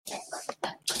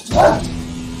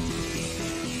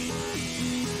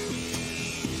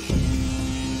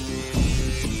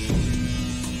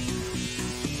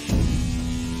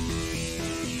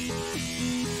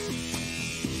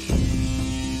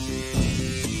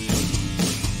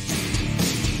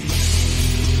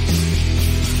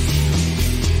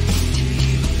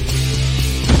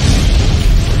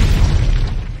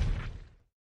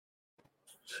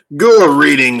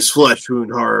Greetings, Flesh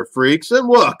Wound Horror freaks, and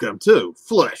welcome to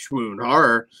Flesh Wound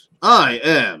Horror. I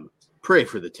am Pray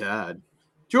for the Todd,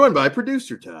 joined by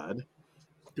producer Todd.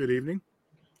 Good evening.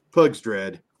 Pugs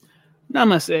Dread.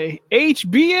 Namaste.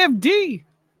 HBFD.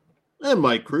 And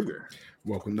Mike Kruger.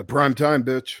 Welcome to prime time,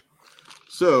 bitch.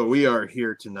 So we are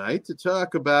here tonight to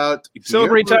talk about...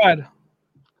 Celebrate Todd.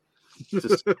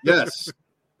 Yes.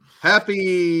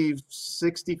 Happy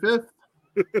 65th.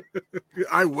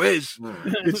 I wish.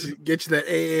 Get you that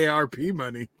AARP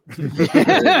money.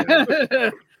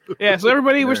 Yeah, so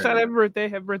everybody wish Todd happy birthday.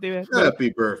 Happy birthday. Happy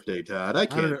birthday, Todd. I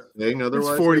can't sing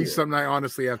otherwise. It's 40 something. I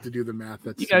honestly have to do the math.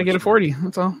 You got to get a 40.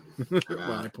 That's all.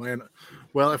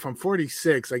 Well, if I'm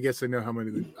 46, I guess I know how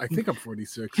many. I think I'm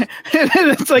 46.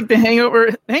 It's like the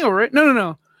hangover, right?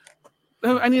 No.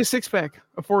 I need a six-pack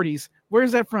of 40s.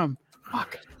 Where's that from?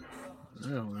 Fuck. I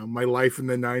don't know. My life in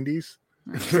the 90s.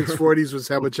 640s was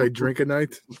how much I drink a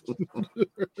night.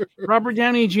 Robert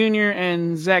Downey Jr.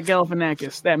 and Zach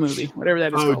Galifianakis. That movie, whatever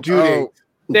that is called. Judy.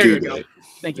 There you go.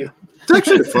 Thank you. It's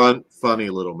actually a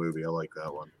funny little movie. I like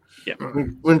that one. Yeah.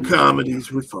 When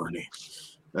comedies were funny.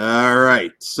 All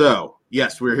right. So,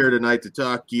 yes, we're here tonight to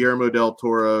talk Guillermo del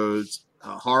Toro's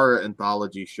horror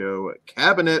anthology show,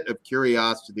 Cabinet of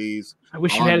Curiosities. I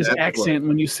wish you had his accent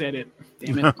when you said it.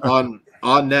 Damn it.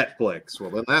 On Netflix.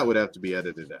 Well, then that would have to be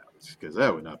edited out because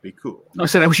that would not be cool. No, I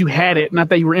said I wish you had it, not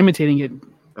that you were imitating it.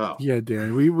 Oh. Yeah,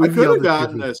 Dan. I could have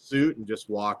gotten a suit and just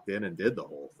walked in and did the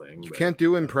whole thing. You can't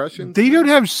do impressions? They don't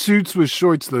have suits with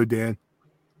shorts, though, Dan.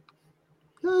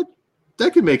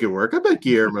 That could make it work. I bet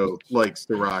Guillermo likes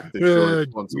to rock the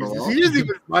shorts once in a while. He doesn't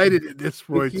even fight it at this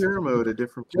point. Guillermo at a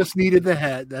different point. Just needed the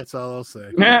hat. That's all I'll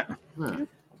say.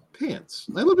 Pants.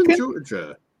 I live in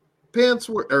Georgia. Pants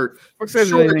were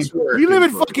shorts were. You live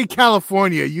in fucking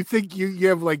California. You think you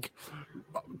have like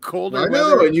colder I know,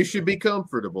 weather? and you should be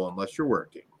comfortable unless you're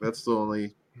working. That's the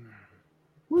only.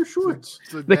 Wear shorts.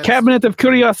 The Cabinet of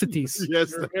Curiosities.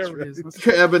 Yes,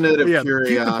 Cabinet of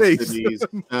Curiosities.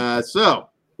 So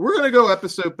we're gonna go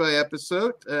episode by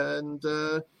episode and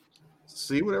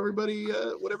see what everybody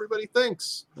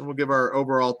thinks, and we'll give our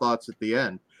overall thoughts at the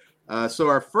end. So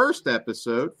our first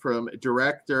episode from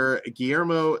director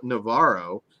Guillermo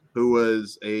Navarro, who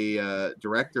was a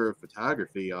director of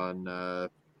photography on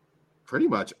pretty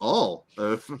much all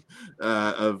of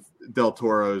Del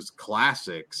Toro's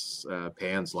classics,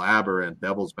 Pan's Labyrinth,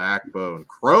 Devil's Backbone,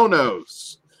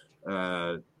 Kronos.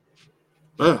 My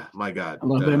God. I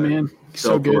love that, man.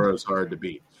 Del Toro's hard to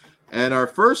beat. And our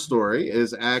first story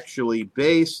is actually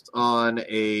based on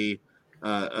a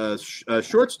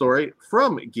short story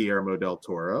from Guillermo del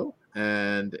Toro,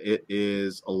 and it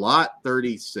is a Lot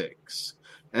 36.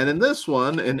 And in this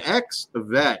one, an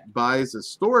ex-vet buys a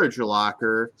storage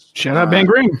locker. Shout out Ben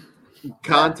Green.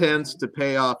 Contents to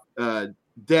pay off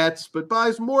debts, but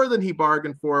buys more than he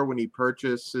bargained for when he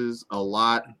purchases a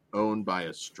lot owned by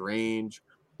a strange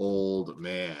old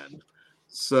man.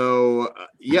 So,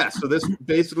 so this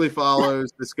basically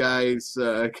follows this guy's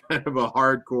kind of a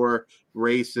hardcore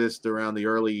racist around the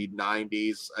early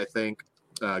 90s, I think,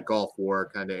 Gulf War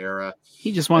kind of era.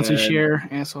 He just wants his share,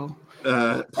 asshole.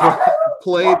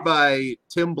 Played by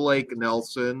Tim Blake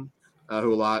Nelson,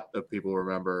 who a lot of people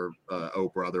remember, Oh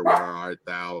Brother, Where Art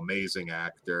Thou? Amazing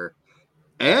actor.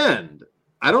 And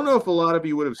I don't know if a lot of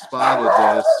you would have spotted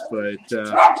this, but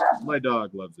my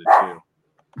dog loves it too.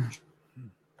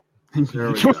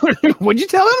 What'd you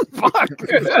tell him? Fuck.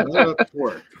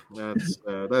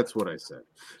 That's what I said.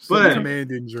 But anyway.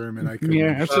 Command in German. I couldn't.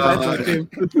 Yeah, that's what I thought too.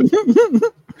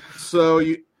 So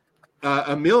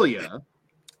Amelia,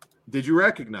 did you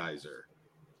recognize her?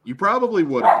 You probably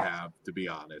wouldn't have, to be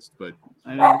honest, but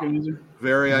I didn't recognize her.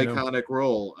 Very iconic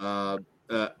role.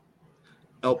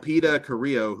 Elpida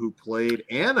Carrillo, who played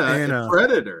Anna in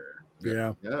Predator.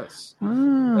 Yeah. Yes.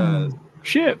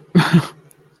 Shit.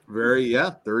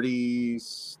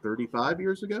 35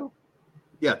 years ago.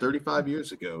 Yeah, 35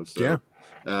 years ago. So,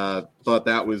 thought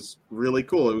that was really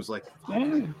cool. It was like,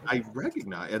 I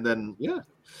recognize. And then,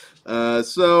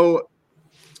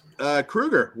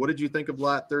 Kruger, what did you think of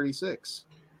Lot 36?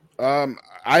 I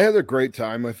had a great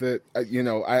time with it.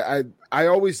 I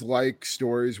always like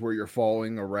stories where you're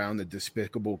following around a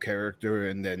despicable character,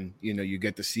 and then you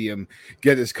get to see him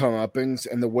get his comeuppance.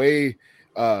 And the way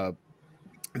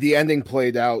the ending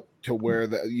played out to where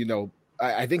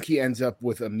I think he ends up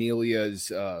with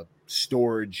Amelia's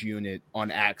storage unit on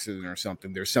accident or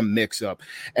something. There's some mix up,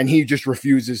 and he just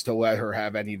refuses to let her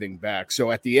have anything back.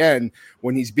 So at the end,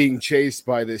 when he's being chased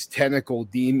by this tentacle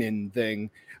demon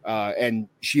thing, and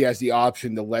she has the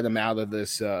option to let him out of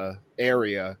this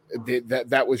area,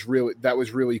 that was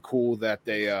really cool that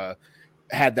they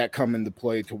had that come into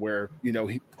play to where,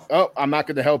 I'm not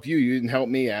going to help you. You didn't help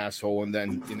me, asshole. And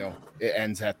then, it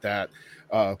ends at that.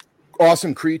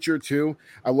 Awesome creature too.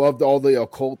 I loved all the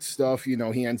occult stuff.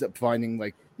 He ends up finding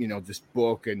this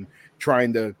book and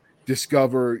trying to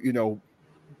discover,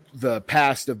 the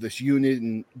past of this unit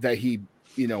and that he,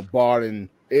 bought. And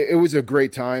it was a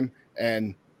great time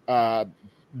and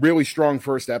really strong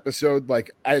first episode. Like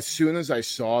as soon as I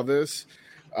saw this,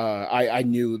 I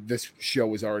knew this show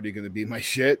was already going to be my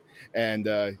shit. And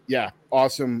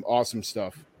awesome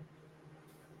stuff.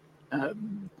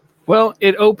 Well,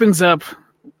 it opens up.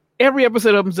 Every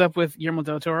episode opens up with Guillermo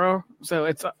del Toro, so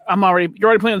you're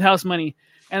already playing with house money,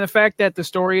 and the fact that the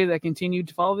story that continued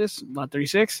to follow this, Lot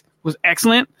 36, was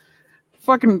excellent,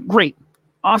 fucking great,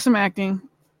 awesome acting,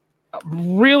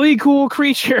 really cool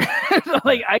creature.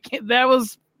 That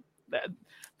was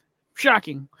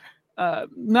shocking.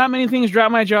 Not many things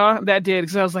dropped my jaw. That did,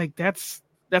 because I was like, that's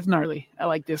gnarly. I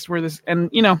like this.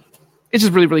 And it's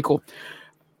just really, really cool.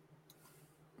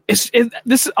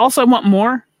 This also I want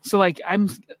more. So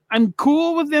I'm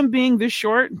cool with them being this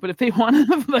short, but if they want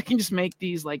to, they can just make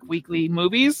these weekly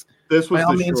movies. This was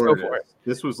the shortest.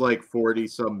 This was 40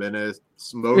 some minutes.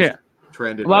 Most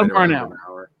trended a lot right of around an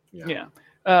hour. Yeah.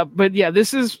 But yeah,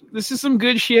 this is some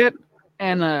good shit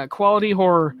and quality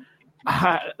horror.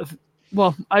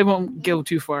 Well, I won't go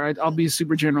too far. I'll be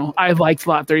super general. I liked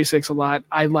Lot 36 a lot.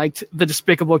 I liked the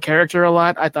despicable character a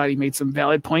lot. I thought he made some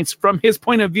valid points from his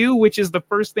point of view, which is the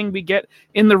first thing we get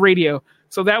in the radio.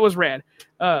 So that was rad.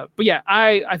 But yeah,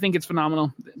 I think it's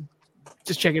phenomenal.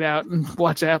 Just check it out and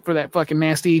watch out for that fucking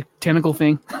nasty tentacle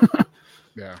thing.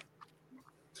 Yeah.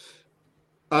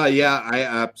 I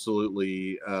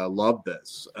absolutely love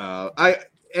this.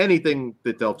 Anything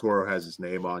that Del Toro has his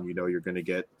name on, you're going to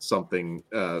get something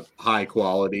high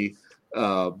quality. We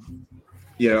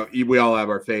all have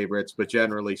our favorites, but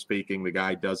generally speaking, the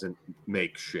guy doesn't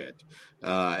make shit.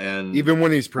 And even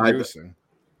when he's producing.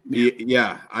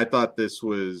 I thought this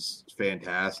was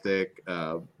fantastic.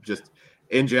 Just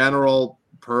in general,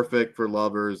 perfect for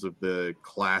lovers of the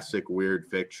classic weird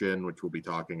fiction, which we'll be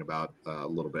talking about a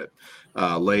little bit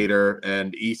later,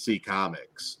 and EC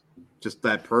Comics. Just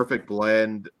that perfect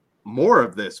blend. More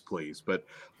of this, please. But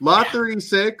Lot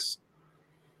 36,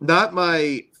 not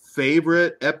my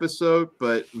favorite episode,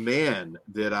 but man,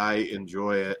 did I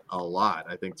enjoy it a lot.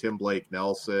 I think Tim Blake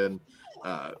Nelson,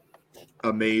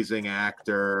 amazing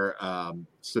actor.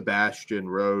 Sebastian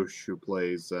Roche, who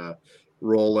plays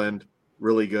Roland,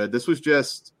 really good. This was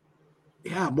just,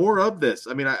 more of this.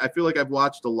 I mean, I feel like I've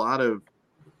watched a lot of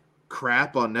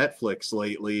crap on Netflix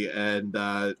lately, and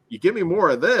you give me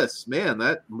more of this, man,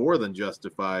 that more than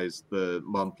justifies the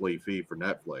monthly fee for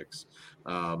Netflix.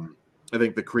 I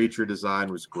think the creature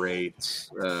design was great.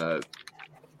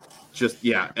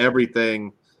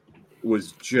 Everything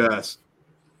was just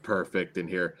perfect in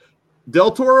here.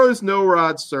 Del Toro's no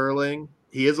Rod Serling.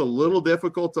 He is a little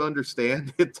difficult to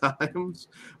understand at times,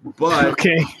 but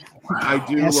okay. I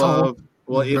do love.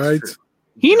 Well, it's right. True.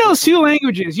 He knows 2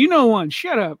 languages. You know one.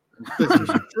 Shut up. This is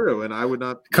true, and I would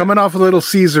not coming off a little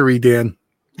Caesar-y, Dan.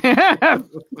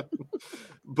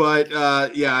 But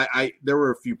there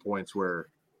were a few points where,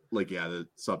 the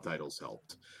subtitles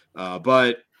helped,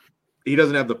 but he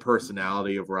doesn't have the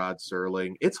personality of Rod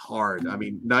Serling. It's hard. I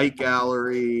mean, Night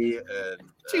Gallery and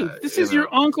dude, this is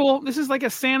your uncle. This is like a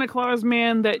Santa Claus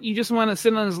man that you just want to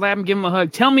sit on his lap and give him a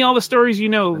hug. Tell me all the stories you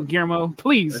know, Guillermo,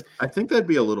 please. I think that'd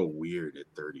be a little weird at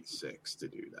 36 to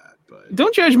do that, but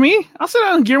don't judge me. I'll sit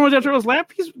on Guillermo del Toro's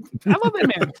lap. I love that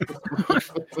man.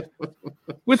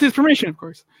 With his permission, of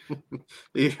course.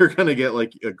 You're gonna get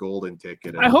a golden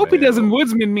ticket. I hope he doesn't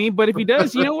woodsman me, but if he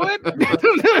does, you know what?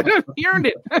 He earned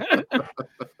it.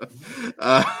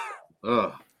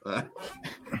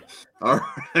 All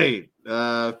right.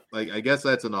 I guess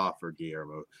that's an offer,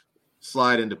 Guillermo.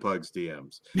 Slide into Pug's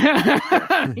DMs.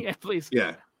 Yeah, please.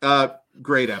 Yeah.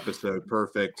 Great episode.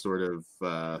 Perfect sort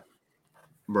of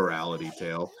morality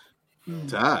tale.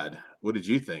 Todd, what did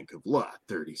you think of Lot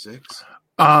 36?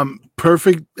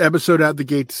 Perfect episode out the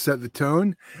gate to set the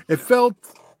tone. It felt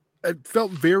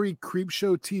very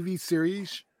Creepshow TV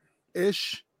series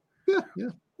ish. Yeah.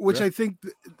 Which I think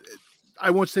I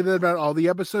won't say that about all the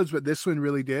episodes, but this one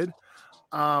really did.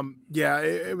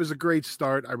 It was a great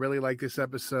start. I really like this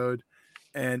episode.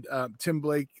 And Tim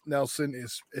Blake Nelson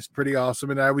is pretty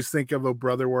awesome. And I always think of a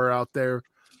brother we're out there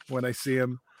when I see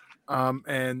him.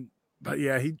 But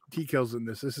yeah, he kills in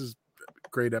this. This is a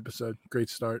great episode. Great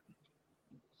start.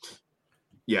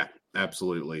 Yeah,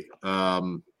 absolutely.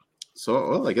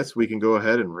 So I guess we can go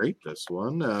ahead and rate this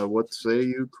one. What say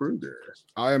you, Kruger?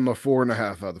 I am a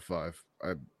 4.5 out of 5.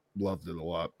 I loved it a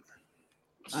lot.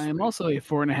 I am also a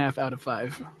 4.5 out of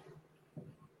 5.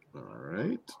 All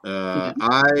right.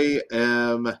 I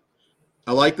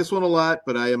like this one a lot,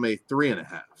 but I am a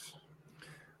 3.5.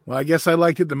 Well, I guess I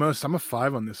liked it the most. I'm a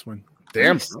 5 on this one.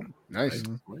 Damn. Nice.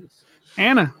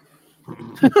 Anna.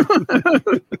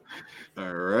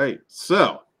 All right.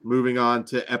 So moving on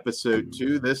to episode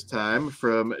 2, this time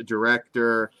from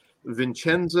director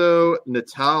Vincenzo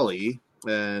Natali.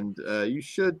 And you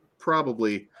should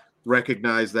probably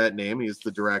recognize that name. He's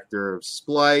the director of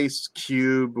Splice,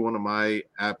 Cube, one of my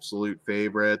absolute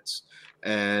favorites.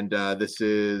 And this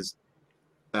is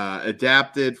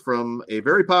adapted from a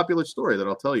very popular story that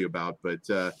I'll tell you about.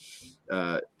 But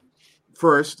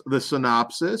first, the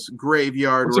synopsis: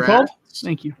 Graveyard What's Rats. it called?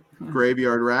 Thank you.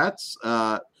 Graveyard Rats.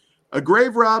 A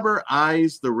grave robber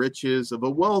eyes the riches of a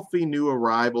wealthy new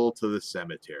arrival to the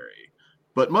cemetery,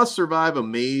 but must survive a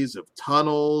maze of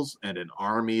tunnels and an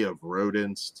army of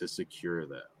rodents to secure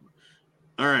them.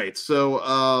 All right,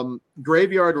 so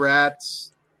Graveyard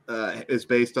Rats is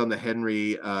based on the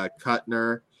Henry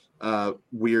Kuttner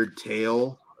Weird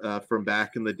Tale from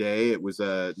back in the day. It was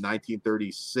a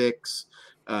 1936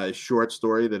 short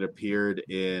story that appeared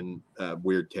in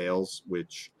Weird Tales,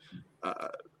 which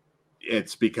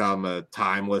it's become a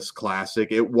timeless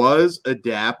classic. It was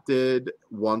adapted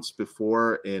once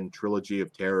before in Trilogy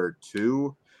of Terror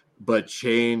 2, but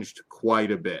changed quite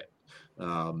a bit.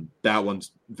 That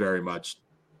one's very much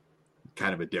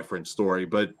kind of a different story,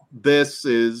 but this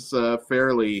is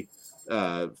fairly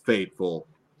faithful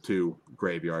to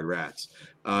Graveyard Rats.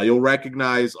 You'll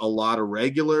recognize a lot of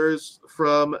regulars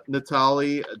from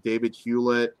Natali. David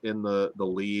Hewlett in the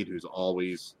lead, who's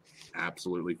always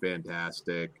absolutely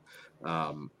fantastic.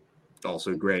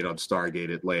 Also great on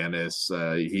Stargate Atlantis.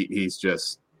 He's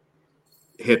just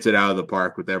hits it out of the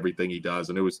park with everything he does,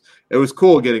 and it was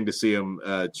cool getting to see him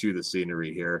chew the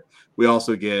scenery here. We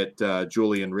also get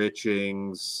Julian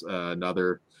Richings,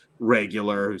 another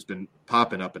regular who's been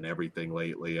popping up in everything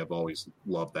lately. I've always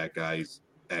loved that guy. He's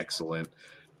excellent.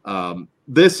 I'm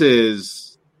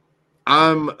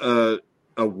a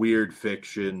weird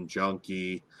fiction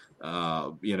junkie.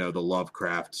 The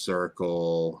Lovecraft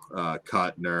Circle,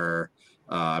 Kuttner.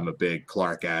 I'm a big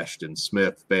Clark Ashton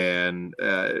Smith fan.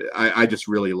 I just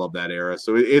really love that era.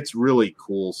 So it's really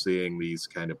cool seeing these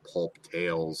kind of pulp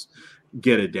tales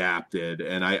get adapted.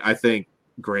 And I think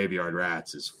Graveyard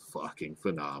Rats is fucking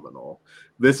phenomenal.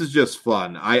 This is just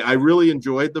fun. I really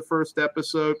enjoyed the first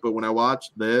episode, but when I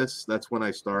watched this, that's when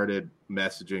I started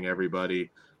messaging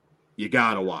everybody. You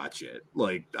gotta watch it.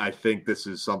 Like, I think this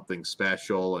is something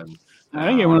special. And I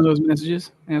didn't get one of those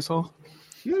messages, asshole.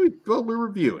 Yeah, we're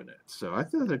reviewing it, so I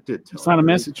thought I did tell. It's not a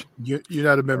message. You're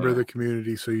not a member of the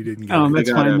community, so you didn't get it. Oh,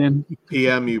 that's fine then.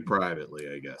 PM you privately,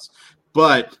 I guess.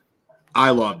 But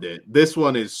I loved it. This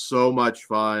one is so much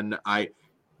fun.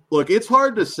 Look, it's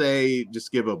hard to say,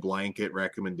 just give a blanket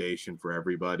recommendation for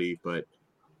everybody, but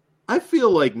I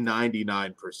feel like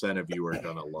 99% of you are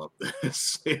going to love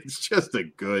this. It's just a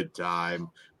good time.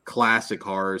 Classic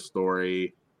horror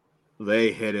story.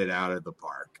 They hit it out of the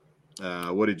park.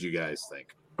 What did you guys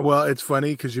think? Well, it's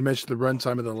funny because you mentioned the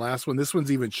runtime of the last one. This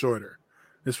one's even shorter.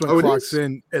 This one clocks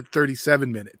in at 37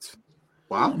 minutes.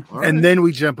 Wow. All and right. then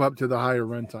we jump up to the higher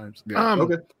runtimes. Yeah.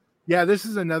 Okay. Yeah, this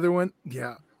is another one.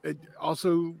 Yeah. It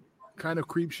also kind of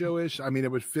creep show-ish. I mean,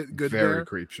 it would fit good Very there.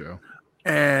 creep show.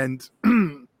 And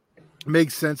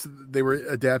makes sense that they were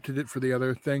adapted it for the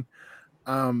other thing.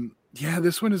 Yeah,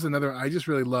 this one is another I just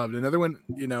really loved. Another one,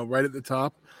 right at the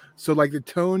top. So like the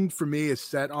tone for me is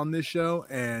set on this show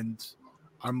and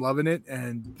I'm loving it.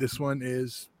 And this one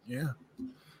is,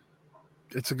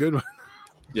 it's a good one.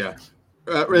 Yeah.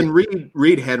 And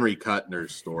read Henry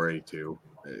Kuttner's story too.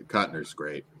 Kuttner's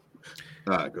great.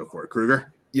 Go for it,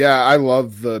 Kruger. Yeah, I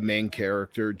love the main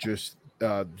character. Just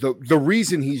the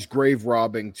reason he's grave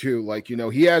robbing too, like,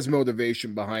 he has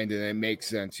motivation behind it and it makes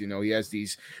sense. He has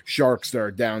these sharks that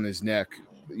are down his neck,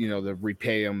 to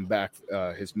repay him back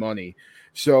his money.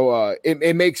 So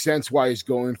it makes sense why he's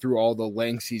going through all the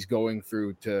lengths he's going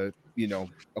through to,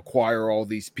 acquire all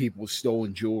these people's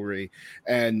stolen jewelry.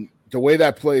 And the way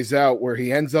that plays out, where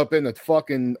he ends up in a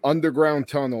fucking underground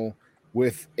tunnel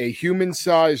with a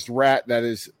human-sized rat that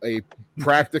is a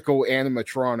practical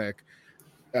animatronic,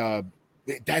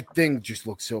 that thing just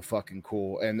looks so fucking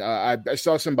cool. And I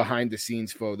saw some behind the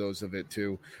scenes photos of it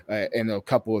too, and a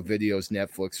couple of videos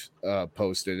Netflix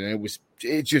posted, and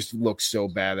it just looks so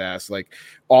badass, like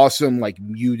awesome, like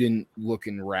mutant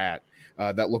looking rat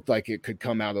that looked like it could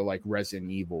come out of like Resident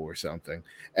Evil or something.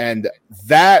 And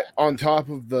that on top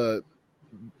of the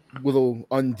little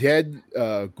undead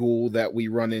ghoul that we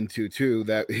run into too,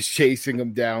 that is chasing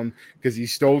him down because he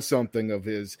stole something of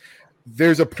his.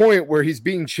 There's a point where he's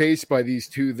being chased by these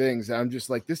two things. I'm just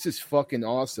like, this is fucking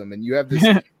awesome. And you have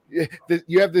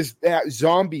this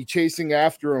zombie chasing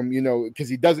after him, you know, because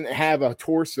he doesn't have a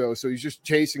torso, so he's just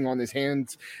chasing on his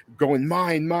hands, going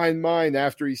mine, mine, mine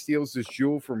after he steals this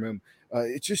jewel from him.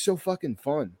 It's just so fucking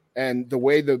fun, and the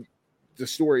way the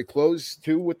story closed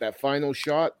too with that final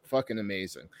shot, fucking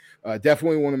amazing.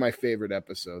 Definitely one of my favorite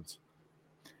episodes.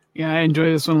 Yeah, I enjoy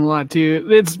this one a lot too.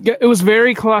 It was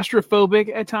very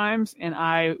claustrophobic at times, and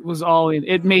I was all in.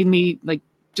 It made me like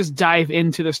just dive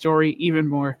into the story even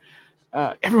more.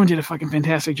 Everyone did a fucking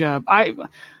fantastic job.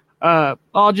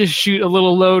 I'll just shoot a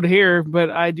little load here, but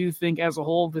I do think as a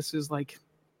whole, this is like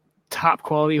top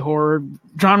quality horror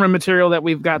genre material that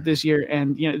we've got this year,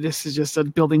 and you know, this is just a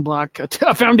building block,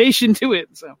 a foundation to it.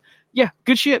 So yeah,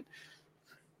 good shit.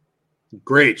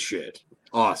 Great shit.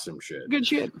 Awesome shit. Good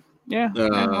shit. Yeah,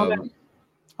 all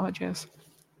that jazz.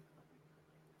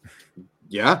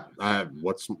 Yeah,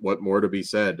 what more to be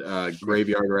said?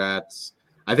 Graveyard Rats,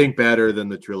 I think better than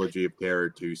the Trilogy of Terror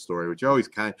 2 story, which always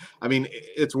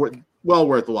it's well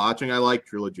worth watching. I like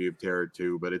Trilogy of Terror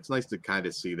 2, but it's nice to kind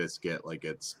of see this get like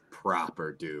its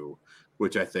proper due,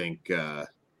 which I think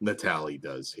Natalie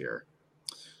does here.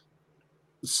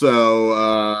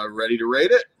 So, ready to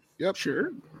rate it? Yep,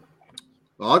 sure.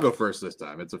 Well, I'll go first this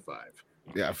time. It's a 5.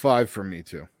 Yeah, 5 for me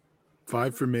too.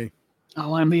 5 for me.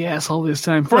 Oh, I'm the asshole this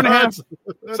time.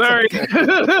 4.5. Sorry.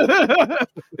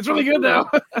 It's really good though.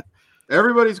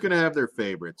 Everybody's going to have their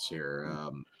favorites here.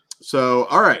 So,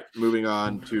 all right, moving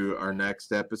on to our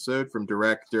next episode from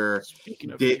director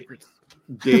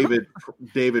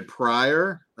David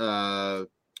Pryor.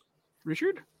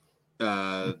 Richard?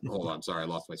 Hold on, sorry, I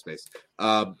lost my space.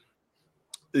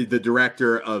 The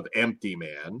director of Empty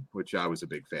Man, which I was a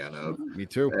big fan of. Me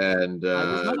too. And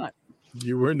I was not.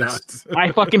 You were not.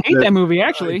 I fucking hate that movie,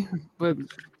 actually. But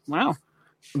wow.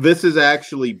 This is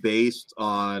actually based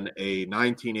on a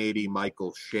 1980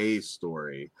 Michael Shea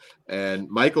story. And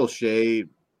Michael Shea,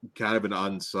 kind of an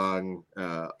unsung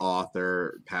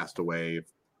author, passed away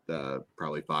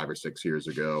probably 5 or 6 years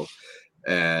ago.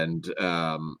 And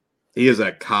he is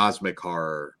a cosmic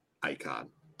horror icon.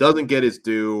 Doesn't get his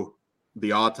due.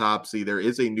 The Autopsy, there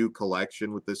is a new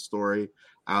collection with this story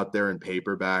out there in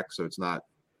paperback, so it's not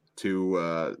too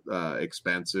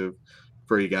expensive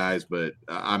for you guys, but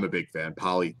I'm a big fan.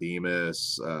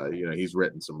 Polyphemus, he's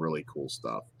written some really cool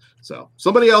stuff. So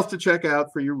somebody else to check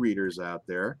out for your readers out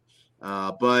there.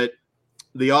 But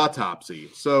The Autopsy.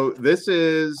 So this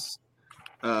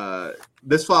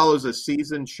follows a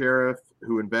seasoned sheriff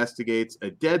who investigates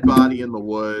a dead body in the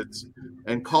woods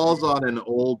and calls on an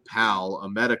old pal, a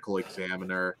medical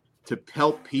examiner, to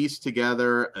help piece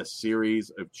together a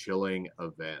series of chilling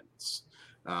events.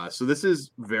 So this is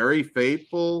very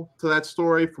faithful to that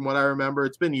story from what I remember.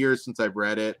 It's been years since I've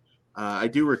read it. I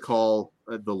do recall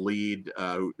the lead,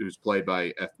 who's played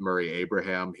by F. Murray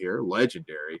Abraham here,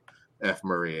 legendary F.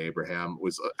 Murray Abraham,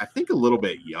 was, I think, a little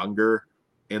bit younger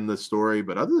in the story.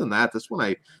 But other than that, this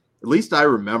one, at least I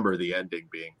remember the ending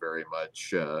being very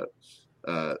much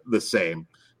the same.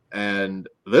 And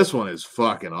this one is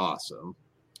fucking awesome.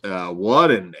 What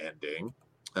an ending.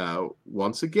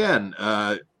 Once again,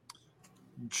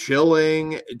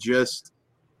 chilling, just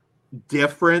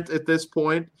different at this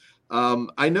point.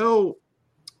 I know,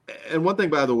 and one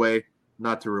thing, by the way,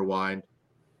 not to rewind,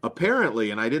 apparently,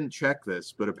 and I didn't check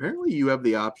this, but apparently you have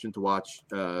the option to watch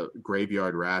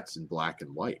Graveyard Rats in black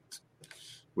and white,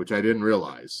 which I didn't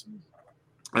realize.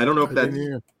 I don't know if that's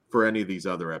for any of these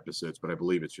other episodes, but I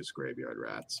believe it's just Graveyard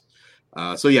Rats.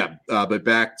 But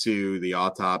back to The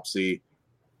Autopsy.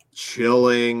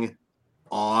 Chilling,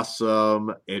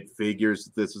 awesome. It figures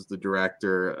that this is the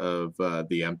director of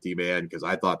The Empty Man, because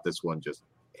I thought this one just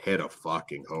hit a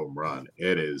fucking home run.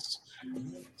 It is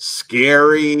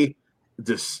scary,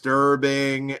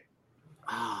 disturbing.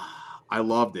 I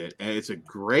loved it, and it's a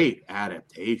great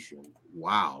adaptation.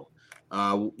 Wow.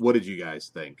 What did you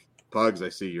guys think? Pugs, I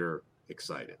see you're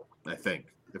excited, I think,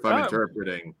 if I'm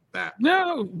interpreting that.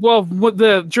 No, well, what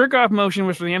the jerk off motion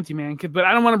was for The Empty Man, but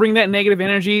I don't want to bring that negative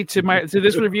energy to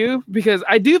this review, because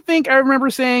I do think I remember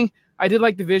saying I did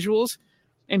like the visuals,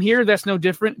 and here that's no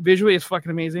different. Visually, it's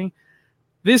fucking amazing.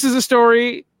 This is a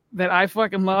story that I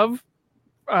fucking love.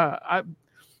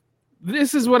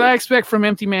 this is what I expect from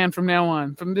Empty Man from now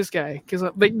on, from this guy, because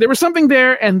there was something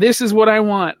there, and this is what I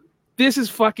want. This is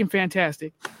fucking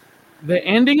fantastic. The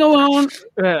ending alone,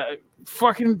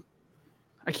 fucking.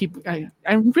 I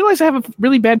realize I have a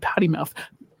really bad potty mouth.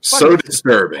 So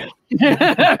disturbing.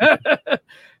 The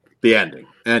ending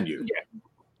and you,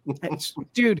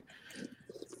 dude.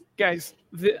 Guys,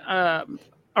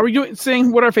 are we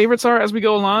saying what our favorites are as we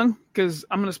go along? Because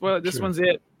I'm gonna spoil it. This one's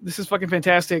it. This is fucking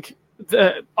fantastic.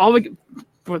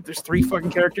 There's 3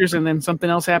 fucking characters, and then something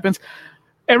else happens.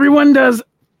 Everyone does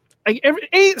like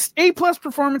A+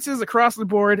 performances across the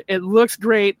board. It looks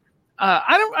great.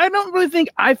 I don't really think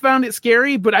I found it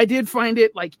scary, but I did find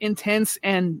it like intense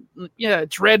and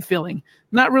dread filling.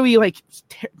 Not really like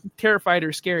terrified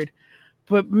or scared.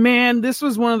 But man, this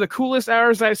was one of the coolest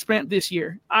hours I've spent this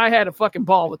year. I had a fucking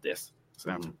ball with this.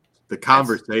 So the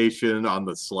conversation on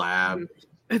the slab.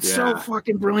 It's so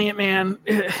fucking brilliant, man.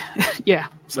 Yeah.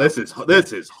 So. This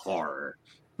is horror.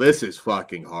 This is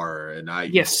fucking horror, and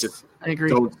I agree.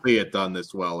 Don't see it done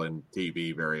this well in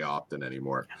TV very often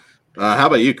anymore. How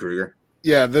about you, Kruger?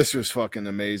 Yeah, this was fucking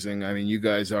amazing. I mean, you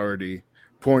guys already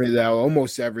pointed out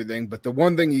almost everything, but the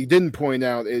one thing you didn't point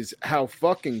out is how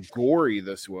fucking gory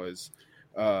this was.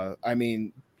 I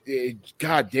mean,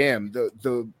 goddamn,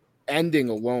 the ending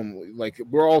alone, like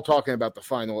we're all talking about the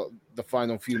final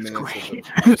few minutes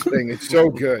of this thing. It's so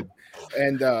good.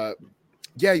 And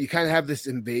you kind of have this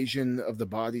invasion of the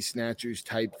body snatchers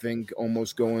type thing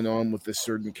almost going on with this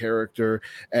certain character,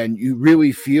 and you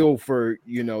really feel for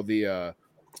the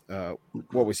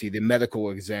what was he, the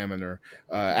medical examiner,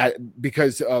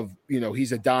 because of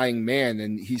he's a dying man,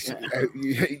 and he's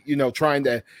trying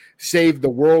to save the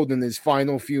world in his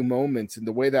final few moments, and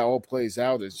the way that all plays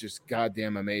out is just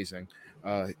goddamn amazing.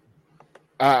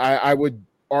 I would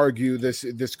argue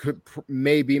this could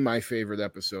may be my favorite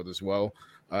episode as well.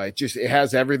 It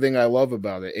has everything I love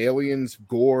about it: aliens,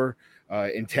 gore,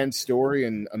 intense story,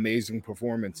 and amazing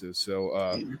performances.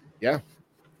 So yeah.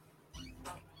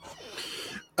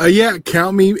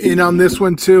 Count me in on this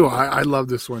one too. I love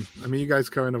this one. I mean, you guys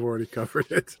kind of already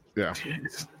covered it. Yeah, dude,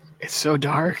 it's so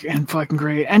dark and fucking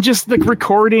great, and just the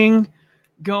recording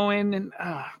going. And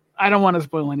I don't want to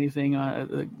spoil anything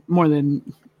more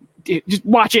than just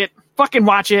watch it. Fucking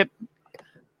watch it.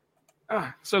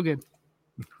 So good.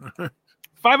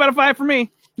 5 out of 5 for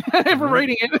me. For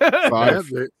rating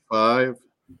it. 5.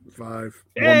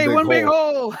 Hey, one big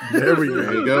hole. There we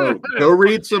go. Go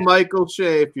read some Michael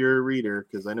Shea if you're a reader,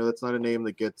 because I know that's not a name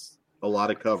that gets a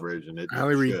lot of coverage. And I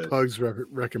only read Pug's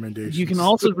recommendations. You can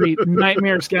also read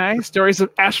Nightmare Sky, Stories of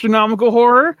Astronomical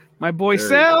Horror. My boy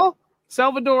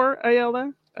Salvador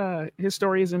Ayala. His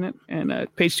story is in it, and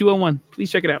page 201.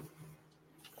 Please check it out.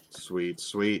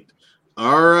 Sweet.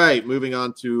 All right, moving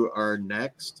on to our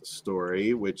next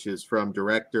story, which is from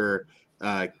director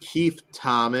Keith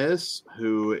Thomas,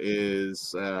 who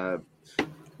is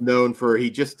known for, he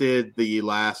just did the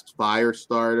last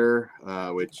Firestarter,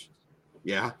 but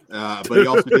he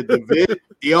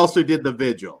also did the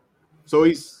Vigil. So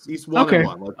he's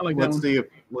 1-1.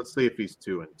 Let's see if he's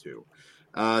 2-2.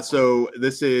 So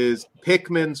this is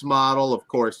Pickman's Model, of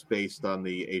course, based on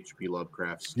the H.P.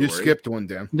 Lovecraft story. You skipped one,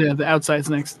 Dan. Yeah, The Outside's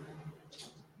next.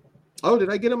 Oh,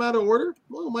 did I get him out of order?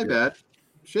 Oh, my bad.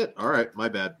 Shit. All right, my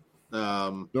bad.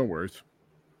 No worries.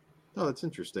 Oh, that's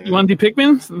interesting. You want to do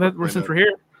Pikmin? Since we're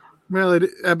here. Well,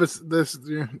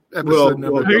 episode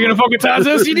number. Are you going to fuck with Todd's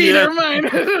OCD? Never mind.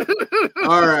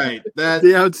 All right. That's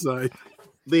The Outside.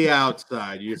 The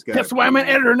Outside. You just got. That's why I'm an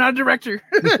editor, not a director.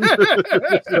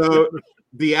 So,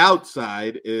 The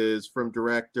Outside is from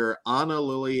director Anna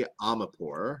Lily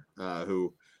Amapour,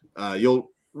 who you'll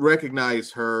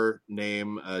recognize her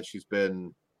name. She's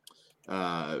been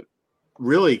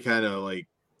really kind of like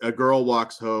A Girl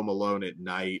Walks Home Alone at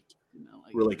Night.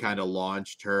 Really kind of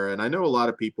launched her, and I know a lot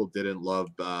of people didn't love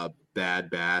Bad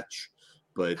Batch,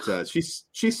 but she's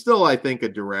still, I think, a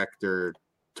director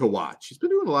to watch. She's been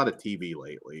doing a lot of TV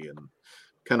lately, and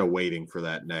kind of waiting for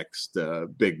that next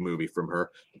big movie from her.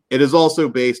 It is also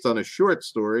based on a short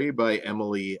story by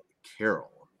Emily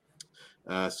Carroll.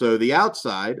 So The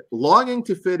Outside, longing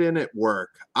to fit in at work,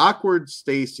 awkward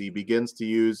Stacy begins to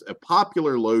use a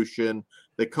popular lotion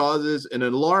that causes an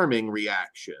alarming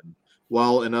reaction,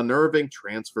 while an unnerving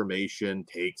transformation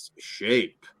takes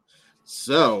shape.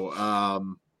 So,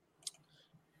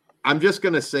 I'm just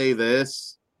going to say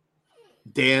this.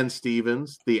 Dan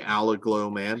Stevens, the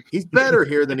Allaglow man, he's better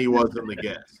here than he was in The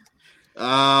Guest.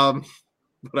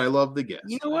 But I love The Guest.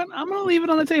 You know what? I'm going to leave it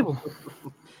on the table.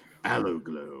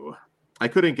 Allaglow. I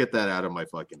couldn't get that out of my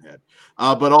fucking head.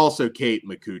 But also Kate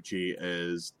Micucci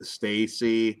as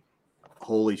Stacy.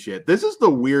 Holy shit. This is the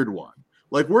weird one.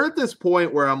 Like we're at this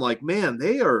point where I'm like, man,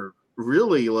 they are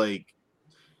really like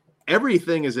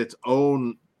everything is its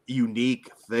own unique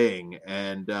thing.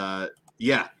 And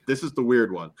yeah, this is the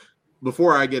weird one.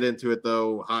 Before I get into it,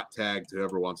 though, hot tag to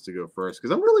whoever wants to go first,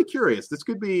 because I'm really curious. This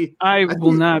could be... I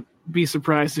will not be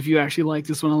surprised if you actually like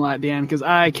this one a lot, Dan, because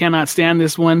I cannot stand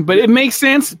this one. But it makes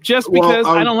sense just because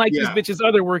I don't like this bitch's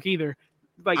other work either.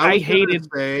 Like, I hated...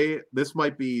 this is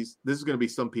going to be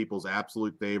some people's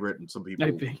absolute favorite and some people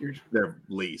their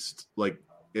least. Like,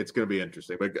 it's going to be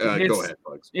interesting. But go ahead,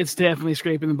 Bugs. It's definitely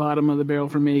scraping the bottom of the barrel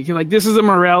for me. Like, this is a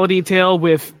morality tale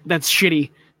that's shitty.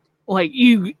 Like,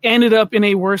 you ended up in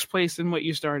a worse place than what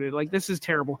you started. Like, this is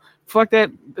terrible. Fuck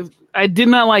that. I did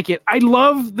not like it. I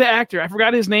love the actor. I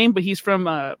forgot his name, but he's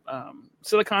from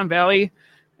Silicon Valley.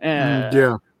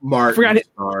 Martin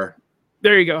Starr.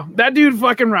 There you go. That dude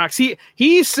fucking rocks.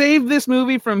 He saved this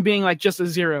movie from being like just a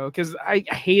zero because I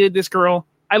hated this girl.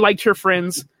 I liked her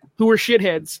friends who were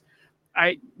shitheads.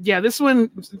 This one,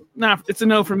 it's a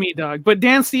no for me, dog. But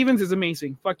Dan Stevens is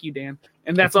amazing. Fuck you, Dan.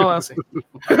 And that's all I'll say.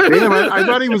 Damn, I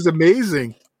thought he was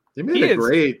amazing. They made a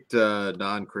great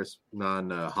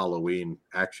non-Halloween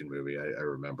action movie. I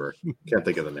remember. Can't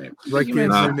think of the name. Right,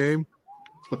 can't name.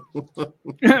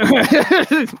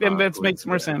 And that makes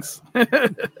more sense.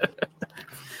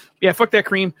 Yeah, fuck that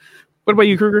cream. What about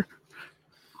you, Kruger?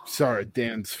 Sorry,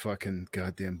 Dan's fucking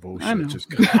goddamn bullshit. I know.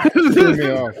 Just threw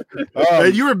me off.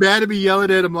 You were bad to be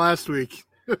yelling at him last week.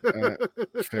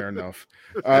 Fair enough.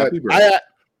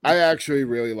 I actually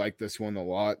really like this one a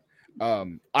lot.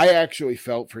 I actually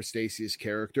felt for Stacy's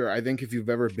character. I think if you've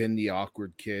ever been the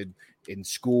awkward kid in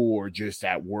school or just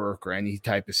at work or any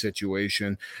type of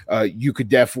situation, you could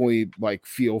definitely like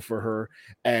feel for her.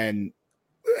 And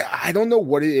I don't know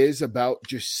what it is about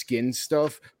just skin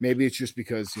stuff. Maybe it's just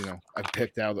because, I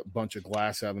picked out a bunch of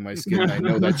glass out of my skin. And I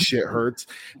know that shit hurts.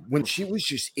 When she was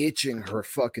just itching her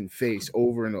fucking face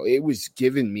over and over, it was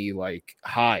giving me like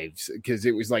hives because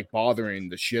it was like bothering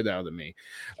the shit out of me.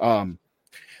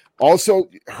 Also,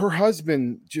 her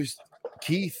husband,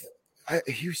 Keith,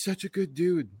 he was such a good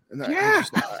dude. And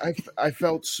I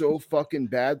felt so fucking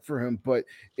bad for him, but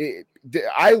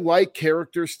I like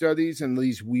character studies and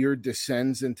these weird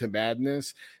descends into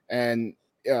madness. And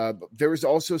there was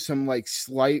also some like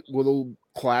slight little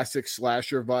classic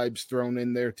slasher vibes thrown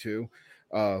in there too,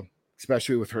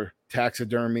 especially with her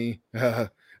taxidermy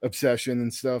obsession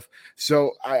and stuff.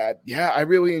 So I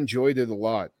really enjoyed it a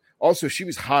lot. Also, she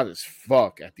was hot as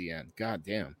fuck at the end. God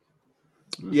damn.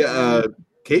 Yeah,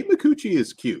 Kate Micucci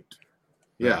is cute.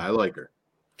 Yeah, I like her.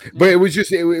 But it was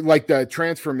like the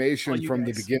transformation from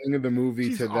the beginning of the movie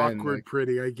She's to then. Awkward, like,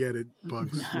 pretty. I get it,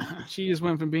 Bugs. She just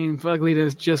went from being ugly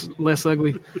to just less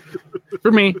ugly.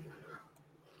 For me.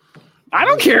 I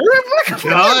don't care.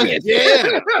 God,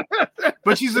 yeah.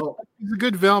 But she's a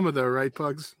good Velma, though, right,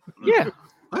 Bugs? Yeah.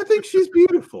 I think she's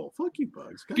beautiful. Fuck you,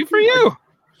 Bugs. Good for you.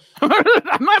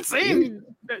 I'm not saying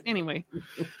anyway.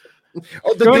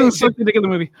 Oh, the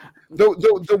movie.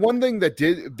 The one thing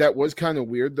that was kind of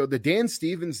weird though, the Dan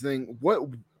Stevens thing.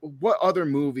 What other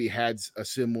movie had a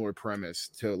similar premise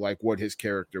to like what his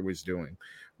character was doing,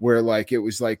 where like it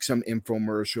was like some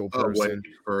infomercial person?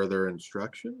 Further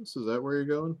instructions? Is that where you're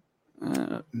going?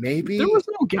 Maybe there was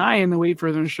no guy in the Wait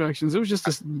Further Instructions. It was just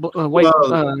this white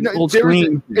old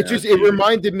screen. It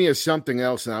reminded me of something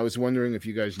else, and I was wondering if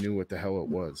you guys knew what the hell it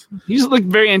was. He just looked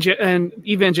very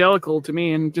evangelical to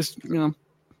me, and just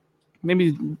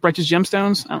maybe Righteous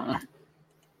Gemstones. I don't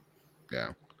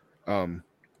know. Yeah,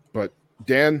 but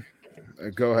Dan,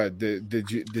 go ahead.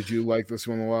 Did you like this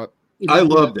one a lot? I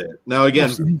loved it. Now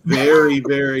again, very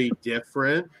very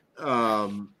different.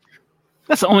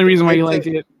 That's the only reason why you liked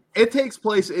it. It takes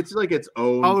place. It's like its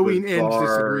own. Halloween Ends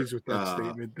disagrees with that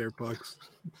statement, there, Bucks.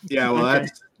 Yeah, well,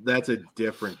 that's a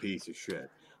different piece of shit.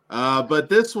 But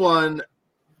this one,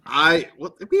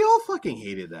 we all fucking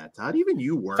hated that. Todd, even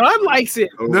you were. Todd likes it.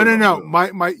 No.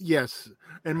 My yes,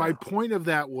 and my point of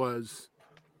that was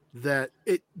that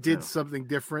it did something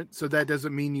different. So that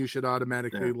doesn't mean you should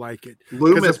automatically like it.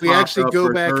 Because if we actually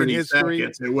go back in history,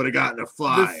 it would have gotten a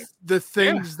 5. The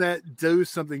things that do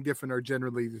something different are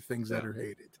generally the things that are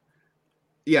hated.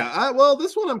 Yeah, well,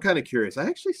 this one I'm kind of curious. I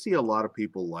actually see a lot of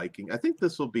people liking. I think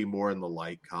this will be more in the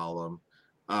like column.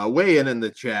 Weigh in the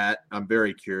chat. I'm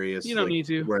very curious. You don't need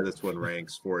to. Where this one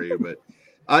ranks for you, but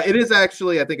it is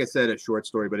actually. I think I said a short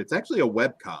story, but it's actually a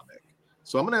web comic.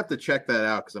 So I'm gonna have to check that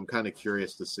out because I'm kind of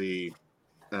curious to see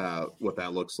what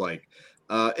that looks like.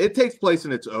 It takes place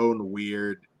in its own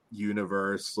weird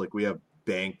universe. Like we have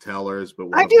bank tellers, but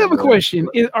I do have a question.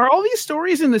 Are all these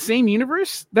stories in the same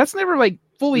universe? That's never like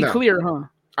fully clear, huh?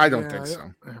 I don't think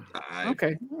so.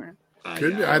 Okay. All right. I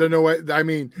don't know what I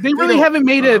mean. They really haven't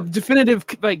made a definitive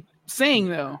saying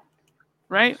though,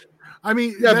 right? I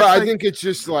mean, yeah, but I think it's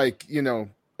just like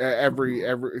every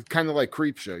kind of like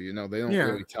Creepshow. They don't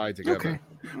really tie together. Okay.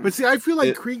 But see, I feel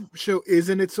like Creepshow is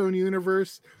in its own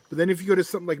universe. But then if you go to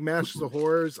something like Masters of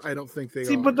Horrors, I don't think they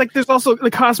are. But there's also the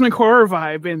cosmic horror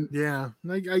vibe, and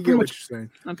I get what you're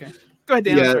saying. Okay, go ahead,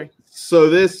 Dan. Yeah. Sorry. So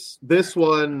this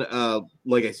one,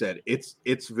 like I said,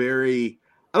 it's very.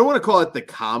 I don't want to call it the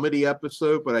comedy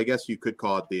episode, but I guess you could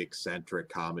call it the eccentric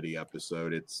comedy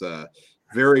episode. It's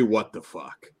very what the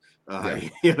fuck.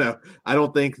 I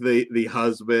don't think the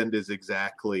husband is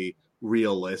exactly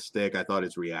realistic. I thought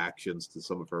his reactions to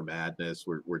some of her madness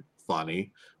were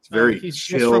funny. It's very he's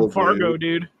chill. Just from Fargo,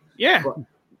 dude. Yeah,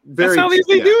 very, that's how they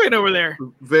do it over there.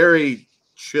 Very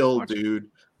chill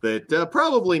dude that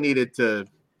probably needed to,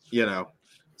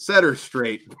 set her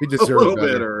straight a little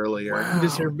bit earlier. Wow.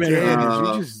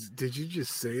 Dan, did you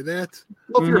just say that?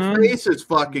 Well, if your face is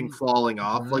fucking falling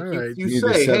off, you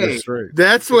say, hey,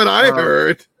 that's what I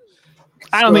heard.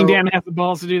 I don't think Dan has the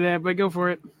balls to do that, but go for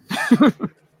it.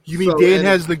 You mean Dan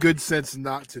has the good sense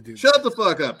not to do that? Shut the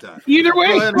fuck up, Todd. Either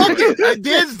way.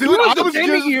 Dan's doing it.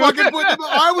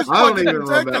 I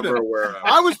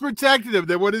was protecting him.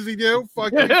 Then what does he do?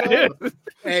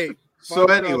 Hey. So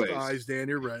anyways, Dan,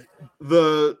 you're right.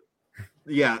 The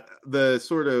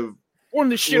sort of warm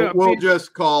the shit up. We'll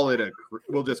just call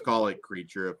it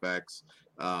creature effects.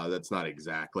 That's not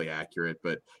exactly accurate,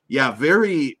 but yeah,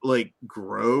 very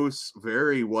gross,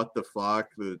 very what the fuck.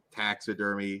 The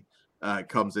taxidermy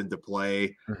comes into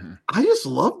play. Mm-hmm. I just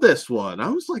love this one.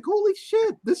 I was like, holy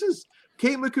shit, this is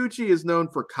Kate Micucci is known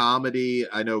for comedy.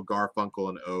 I know Garfunkel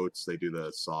and Oates, they do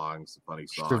the songs, the funny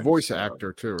songs. She's a voice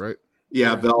actor too, right?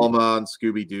 Yeah, Velma on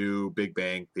Scooby-Doo, Big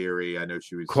Bang Theory. I know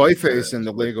she was Clayface in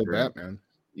the Lego Batman.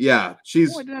 Yeah,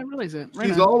 she's. I didn't realize it.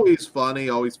 She's always funny,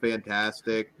 always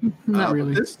fantastic. Not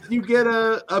really. You get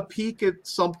a peek at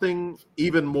something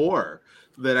even more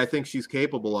that I think she's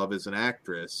capable of as an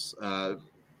actress.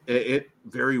 It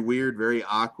very weird, very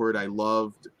awkward. I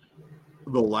loved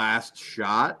the last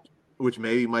shot, which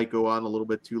maybe might go on a little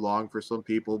bit too long for some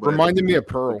people. But reminded me of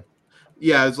Pearl.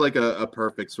 Yeah, it's like a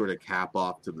perfect sort of cap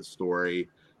off to the story.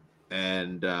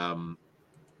 And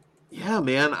yeah,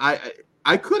 man,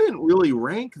 I couldn't really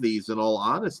rank these in all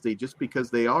honesty, just because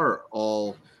they are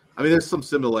all, I mean, there's some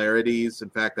similarities.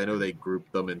 In fact, I know they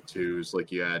grouped them in twos,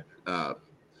 like you had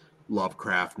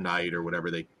Lovecraft Night or whatever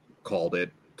they called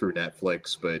it through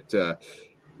Netflix. But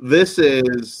this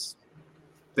is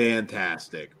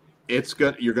fantastic. It's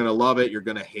good. You're going to love it. You're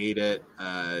going to hate it.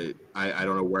 I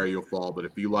don't know where you'll fall, but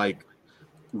if you like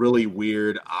really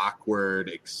weird, awkward,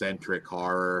 eccentric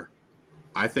horror,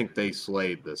 I think they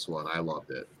slayed this one. I loved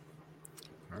it.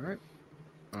 All right.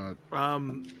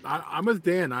 I'm with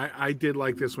Dan. I did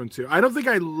like this one too. I don't think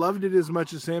I loved it as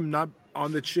much as him, not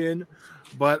on the chin,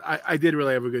 but I did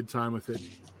really have a good time with it.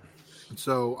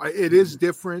 So it is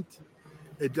different.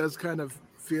 It does kind of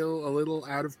feel a little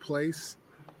out of place,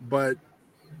 but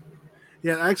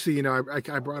yeah, actually, I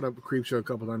brought up Creepshow a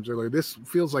couple times earlier. This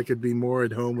feels like it'd be more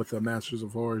at home with the Masters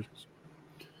of Horrors.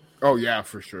 Oh yeah,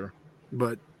 for sure.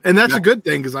 And that's a good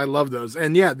thing, because I love those.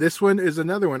 And yeah, this one is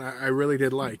another one I really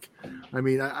did like. I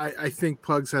mean, I think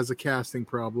Pugs has a casting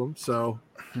problem. So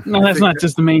no, that's not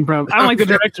just the main problem. I don't like the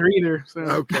director either. So.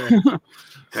 Okay.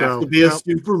 Have to be a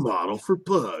supermodel for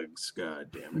Pugs. God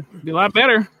damn it. Be a lot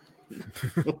better.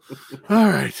 All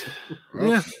right.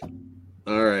 Yeah.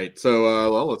 All right.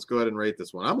 So let's go ahead and rate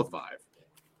this one. I'm a 5.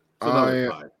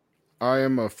 I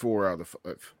am a 4 out of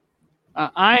 5.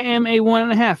 I am a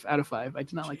 1.5 out of 5. I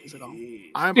did not like this at all.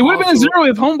 It would have been a 0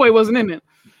 if Homeboy wasn't in it.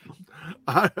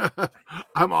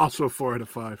 I'm also 4 out of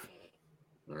 5.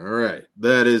 All right.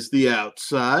 That is The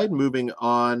Outside. Moving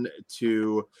on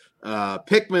to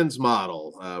Pickman's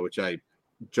Model, which I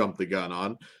jumped the gun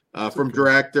on. From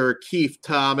director Keith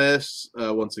Thomas.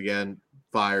 Once again,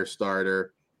 Firestarter.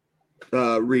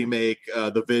 Remake,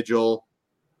 The Vigil,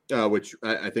 which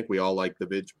I think we all like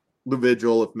The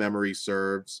Vigil, if memory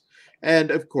serves.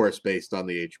 And, of course, based on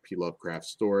the H.P. Lovecraft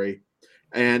story.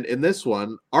 And in this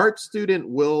one, art student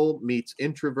Will meets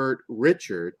introvert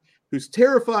Richard, whose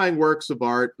terrifying works of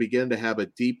art begin to have a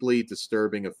deeply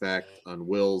disturbing effect on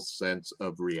Will's sense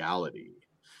of reality.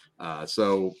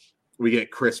 So we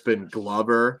get Crispin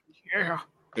Glover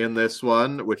in this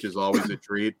one, which is always a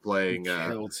treat, playing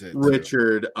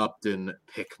Richard Upton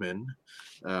Pickman.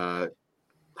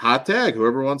 Hot tag,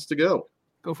 whoever wants to go.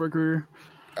 Go for a career.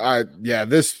 Yeah,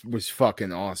 this was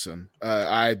fucking awesome.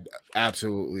 I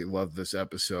absolutely love this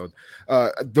episode.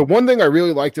 The one thing I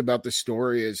really liked about the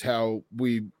story is how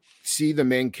we see the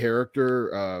main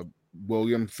character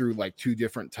William through like 2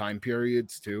 different time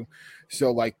periods too.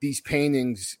 So like these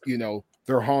paintings, you know,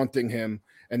 they're haunting him.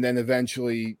 And then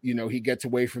eventually, you know, he gets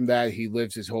away from that. He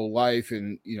lives his whole life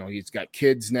and, you know, he's got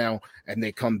kids now and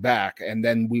they come back. And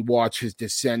then we watch his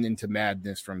descent into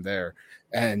madness from there.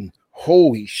 And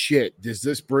holy shit, does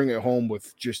this bring it home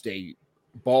with just a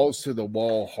balls to the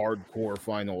wall, hardcore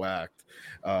final act.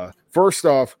 First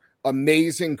off,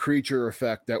 amazing creature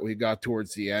effect that we got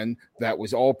towards the end. That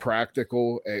was all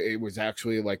practical. It was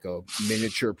actually like a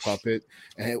miniature puppet,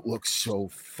 and it looks so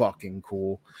fucking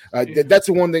cool. That's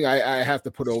the one thing I have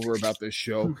to put over about this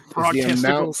show is the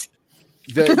amount.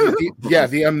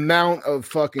 The amount of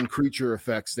fucking creature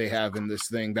effects they have in this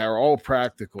thing that are all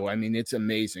practical. I mean, it's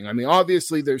amazing. I mean,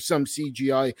 obviously there's some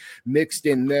CGI mixed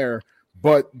in there,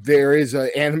 but there is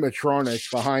an animatronic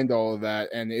behind all of that,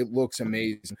 and it looks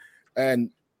amazing.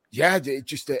 And yeah,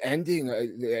 just the ending,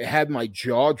 it had my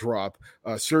jaw drop.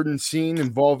 A certain scene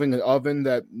involving an oven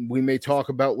that we may talk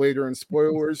about later in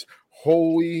spoilers.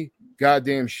 Holy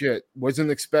goddamn shit. Wasn't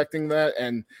expecting that.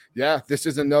 And yeah, this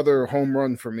is another home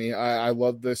run for me. I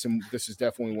love this, and this is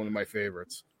definitely one of my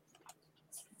favorites.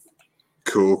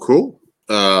 Cool.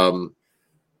 I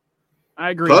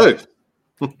agree.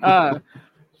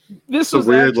 This was a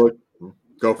weird look.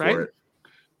 Go for right?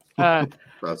 it.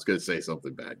 I was going to say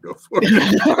something bad. Go for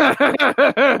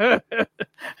it.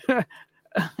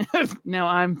 Now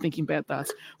I'm thinking bad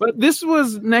thoughts. But this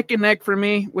was neck and neck for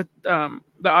me with the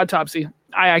Autopsy.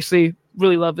 I actually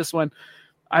really love this one.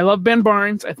 I love Ben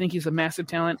Barnes. I think he's a massive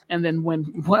talent. And then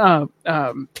when oh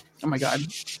my God,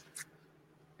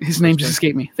 his name just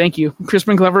escaped me. Thank you.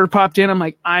 Crispin Glover popped in. I'm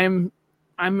like, I'm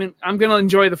gonna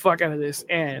enjoy the fuck out of this.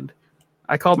 And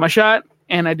I called my shot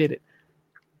and I did it.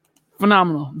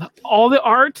 Phenomenal. All the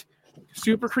art,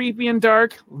 super creepy and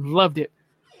dark. Loved it.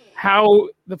 How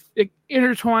it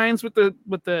intertwines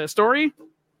with the story.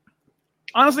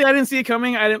 Honestly, I didn't see it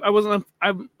coming.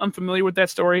 I'm unfamiliar with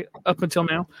that story up until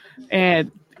now.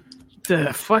 And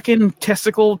the fucking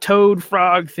testicle toad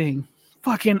frog thing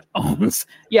fucking owns.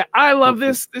 Yeah, I love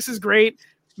this. This is great.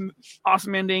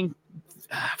 Awesome ending.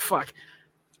 Fuck.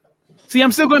 See,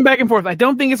 I'm still going back and forth. I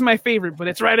don't think it's my favorite, but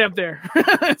it's right up there.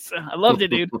 So, I loved it,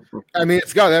 dude. I mean,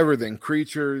 it's got everything.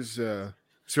 Creatures,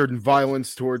 certain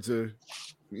violence towards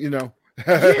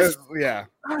Yes. Yeah.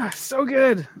 So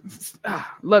good.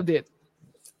 Loved it.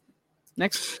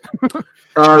 Next.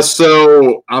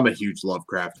 So I'm a huge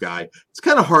Lovecraft guy. It's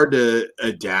kind of hard to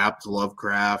adapt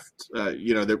Lovecraft.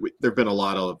 There've been a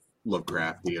lot of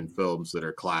Lovecraftian films that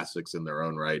are classics in their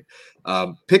own right.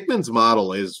 Pickman's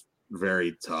model is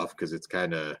very tough because it's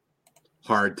kind of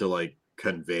hard to like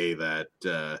convey that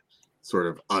sort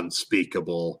of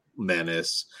unspeakable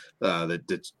menace that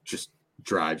just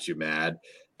drives you mad.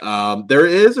 There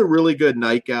is a really good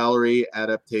Night Gallery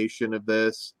adaptation of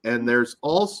this, and there's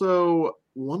also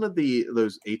one of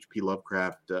those H.P.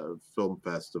 Lovecraft Film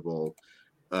Festival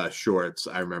shorts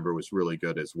I remember was really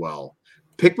good as well.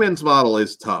 Pickman's model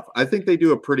is tough. I think they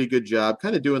do a pretty good job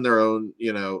kind of doing their own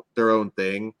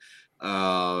thing.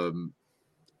 I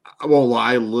won't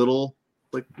lie,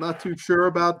 not too sure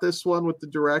about this one with the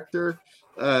director.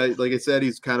 Like I said,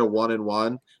 he's kind of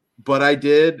 1-1. But I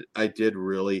did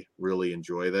really, really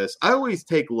enjoy this. I always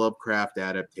take Lovecraft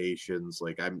adaptations.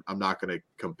 Like I'm not going to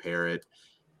compare it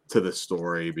to the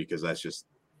story because that's just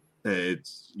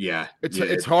it's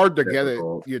hard to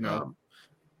difficult. Get it,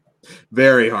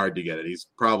 very hard to get it. He's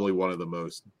probably one of the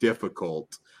most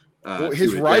difficult.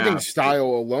 His writing style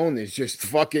alone is just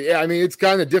fucking. Yeah, I mean, it's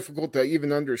kind of difficult to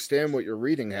even understand what you're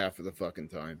reading half of the fucking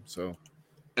time. So.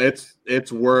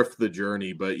 It's worth the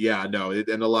journey, but yeah, no,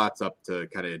 and a lot's up to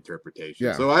kind of interpretation.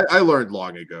 Yeah. So I learned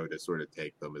long ago to sort of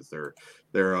take them as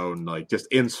their own, like just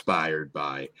inspired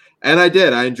by, and I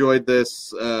did. I enjoyed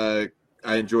this. I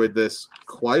enjoyed this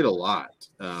quite a lot.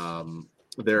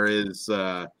 There is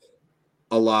a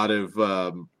lot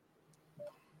of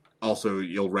also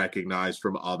you'll recognize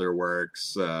from other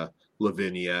works,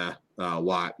 Lavinia,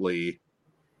 Watley.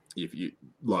 If you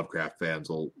Lovecraft fans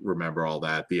will remember all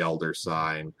that, the Elder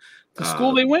Sign, the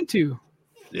school they went to.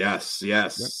 Yes.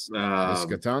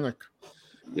 Miskatonic.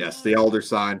 Yes, the Elder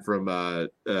Sign from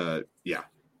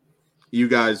you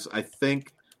guys I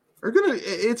think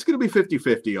it's gonna be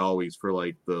 50-50 always for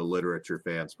like the literature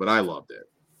fans, but I loved it.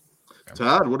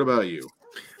 Todd, what about you?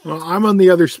 Well, I'm on the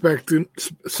other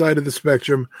side of the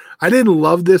spectrum. I didn't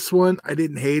love this one. I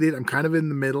didn't hate it. I'm kind of in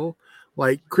the middle.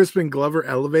 Like Crispin Glover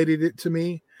elevated it to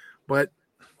me. But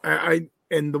I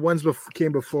and the ones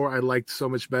came before I liked so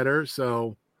much better.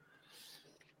 So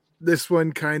this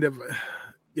one kind of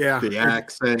Yeah. The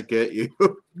accent get you.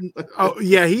 Oh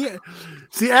yeah,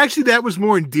 actually that was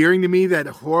more endearing to me, that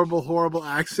horrible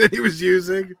accent he was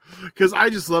using, because I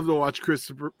just love to watch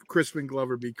Crispin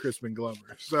Glover be Crispin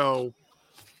Glover. So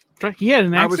he had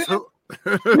an accent.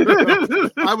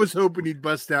 I was hoping he'd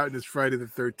bust out in his Friday the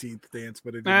 13th dance,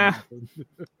 but it didn't happen.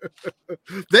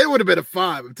 That would have been a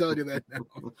 5. I'm telling you that now.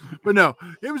 But no,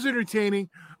 it was entertaining.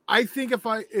 I think if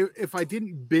I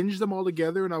didn't binge them all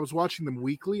together and I was watching them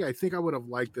weekly, I think I would have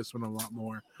liked this one a lot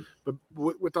more. But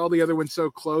with all the other ones so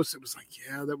close, it was like,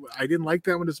 I didn't like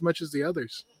that one as much as the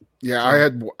others. Yeah, I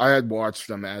had watched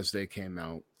them as they came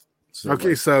out. So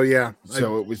okay, so yeah,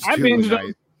 so it was. I binged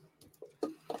them.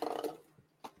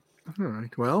 All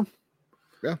right. Well,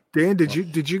 yeah. Dan, did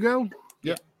you go?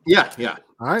 Yeah.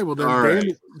 All right. Well, then,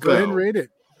 Dan, go ahead and rate it.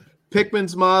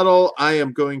 Pickman's Model. I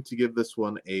am going to give this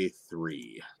one a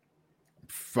 3.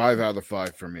 5 out of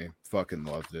 5 for me. Fucking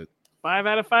loved it. 5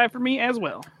 out of 5 for me as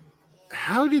well.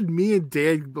 How did me and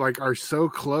Dan are so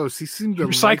close? He seemed to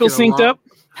your cycle synced up.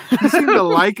 He seemed to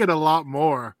like it a lot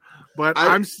more, but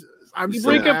I'm you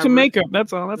break up to makeup.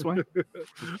 That's all. That's why.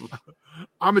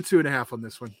 I'm a 2.5 on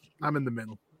this one. I'm in the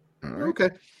middle. Okay.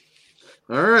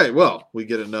 All right. Well, we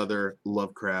get another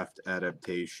Lovecraft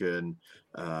adaptation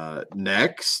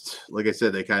next. Like I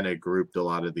said, they kind of grouped a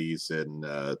lot of these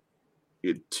in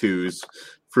twos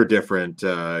for different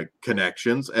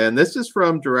connections. And this is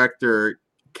from director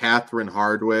Catherine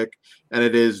Hardwicke, and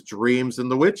it is Dreams in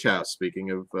the Witch House.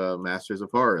 Speaking of Masters of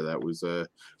Horror, that was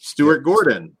Stuart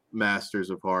Gordon,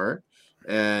 Masters of Horror.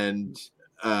 And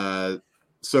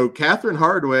so Catherine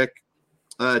Hardwicke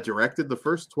directed the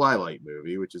first Twilight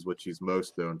movie, which is what she's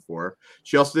most known for.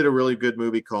 She also did a really good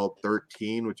movie called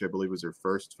 13, which I believe was her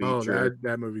first feature. Oh,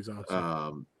 that movie's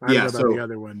awesome. I don't know about the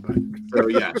other one, but so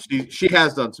yeah, she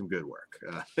has done some good work,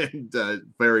 and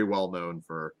very well known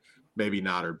for maybe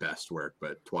not her best work,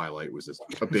 but Twilight was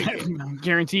a big hit. I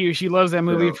guarantee you, she loves that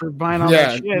movie for buying all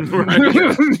that shit.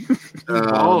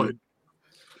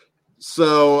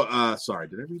 So, sorry,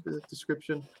 did I read the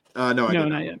description? No, I didn't.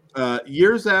 Not yet.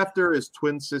 Years after his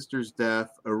twin sister's death,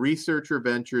 a researcher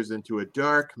ventures into a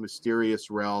dark,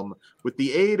 mysterious realm with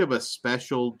the aid of a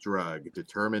special drug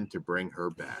determined to bring her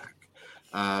back.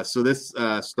 So this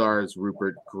stars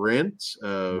Rupert Grint,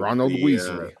 Ronald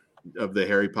Weasley. Of the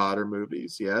Harry Potter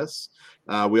movies, yes.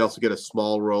 We also get a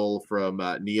small role from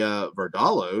Nia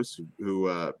Vardalos, who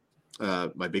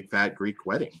My Big Fat Greek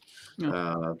Wedding.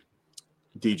 Yeah.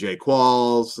 DJ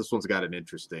Qualls. This one's got an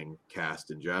interesting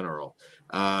cast in general.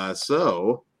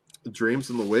 So, Dreams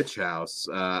in the Witch House.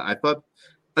 I thought,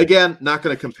 again, not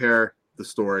going to compare the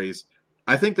stories.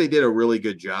 I think they did a really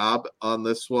good job on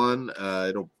this one.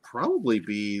 It'll probably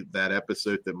be that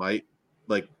episode that might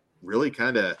really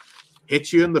kind of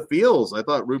hit you in the feels. I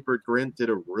thought Rupert Grint did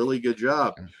a really good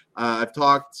job. I've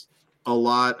talked a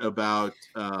lot about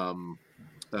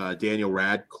Daniel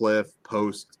Radcliffe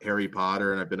post Harry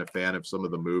Potter, and I've been a fan of some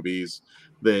of the movies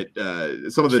that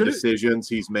some of the decisions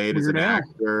he's made as an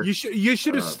actor. You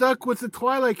should have stuck with the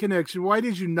Twilight connection. Why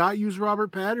did you not use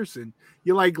Robert Pattinson?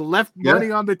 You left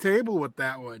money on the table with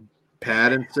that one.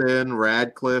 Pattinson,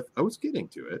 Radcliffe. I was getting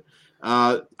to it.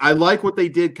 I like what they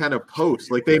did kind of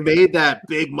post. They made that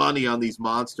big money on these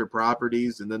monster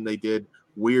properties, and then they did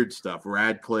weird stuff.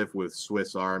 Radcliffe with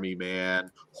Swiss Army Man,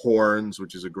 Horns,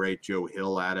 which is a great Joe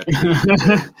Hill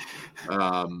adaptation.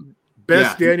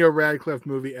 Best Daniel Radcliffe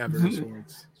movie ever.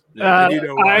 Horns.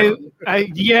 The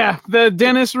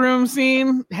dentist room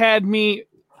scene had me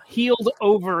healed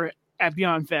over at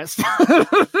Beyond Fest.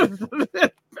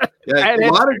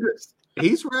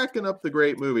 He's racking up the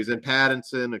great movies. And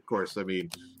Pattinson, of course,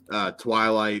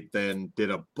 Twilight then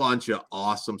did a bunch of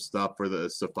awesome stuff for the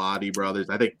Safdie brothers.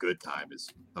 I think Good Time is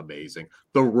amazing.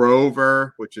 The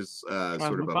Rover, which is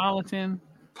sort of a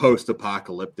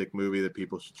post-apocalyptic movie that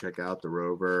people should check out. The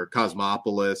Rover.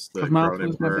 Cosmopolis, the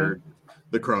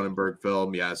Cronenberg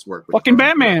film. Yes, work with fucking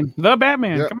Batman. The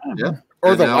Batman. Yeah. Come on. Yeah.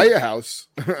 Or the Lighthouse.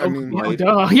 Shit. I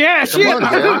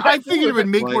think it would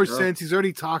make more sense. He's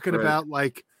already talking about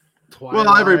Twilight.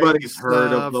 Well, everybody's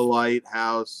heard of the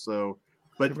Lighthouse,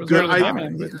 but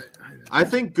I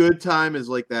think Good Time is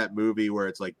like that movie where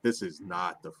it's this is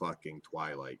not the fucking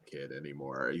Twilight kid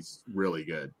anymore. He's really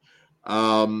good.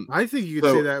 I think you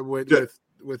could say that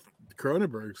with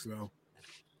Cronenberg's though.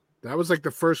 That was the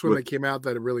first one that came out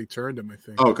that it really turned him, I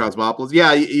think. Oh, Cosmopolis.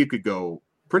 Yeah, you could go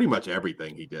pretty much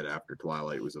everything he did after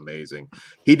Twilight was amazing.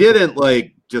 He didn't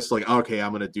okay,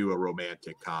 I'm going to do a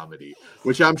romantic comedy,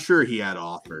 which I'm sure he had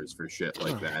offers for shit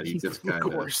like that. He just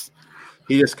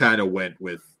kind of went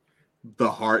with the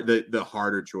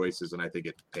harder choices, and I think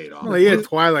it paid off. Well, he had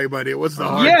Twilight money. It was the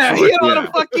hard. Yeah, choice. he had a lot of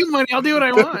fuck you money. I'll do what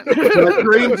I want.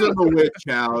 Dreams in the Witch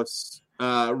House.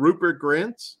 Rupert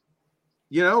Grint.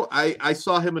 You know, I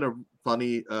saw him in a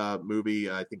funny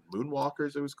movie. I think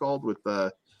Moonwalkers it was called, with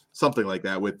something like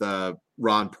that, with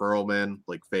Ron Perlman,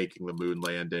 like faking the moon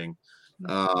landing.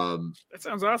 That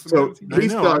sounds awesome. So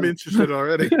I'm interested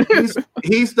already.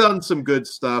 he's done some good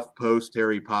stuff post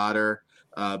Harry Potter,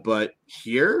 but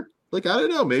here, like, I don't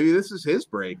know, maybe this is his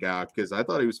breakout, because I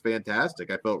thought he was fantastic.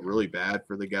 I felt really bad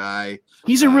for the guy.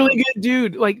 He's a really good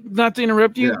dude. Like, not to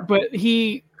interrupt you, but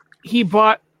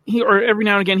or every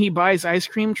now and again he buys ice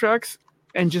cream trucks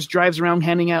and just drives around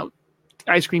handing out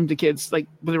ice cream to kids, like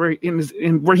where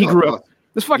he grew up.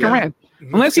 It's fucking rad.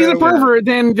 Unless he's a pervert,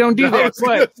 then don't do that.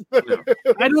 But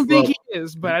I don't think he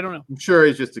is, but I don't know. I'm sure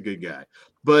he's just a good guy.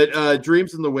 But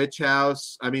Dreams in the Witch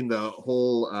House, I mean, the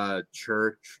whole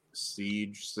church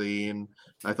siege scene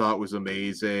I thought was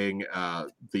amazing.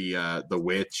 The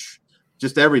witch,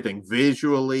 just everything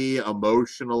visually,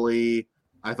 emotionally.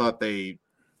 I thought they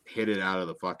hit it out of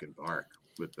the fucking park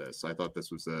with this. I thought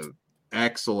this was an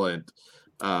excellent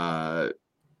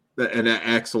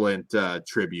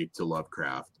tribute to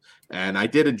Lovecraft. And I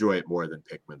did enjoy it more than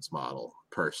Pickman's model,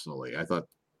 personally. I thought,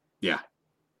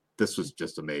 this was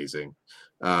just amazing.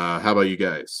 How about you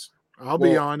guys? I'll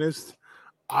be honest.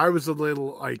 I was a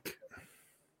little like,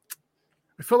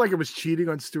 I felt like I was cheating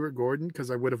on Stuart Gordon,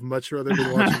 because I would have much rather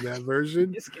been watching that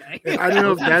version. This guy. And I don't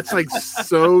know if that's like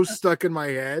so stuck in my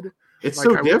head. It's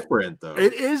like, so different, though.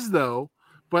 It is, though.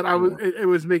 But it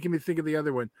was making me think of the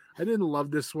other one. I didn't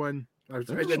love this one.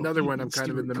 Another one I'm kind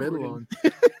of in the middle on.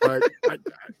 But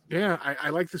I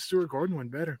like the Stuart Gordon one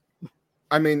better.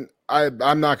 I mean,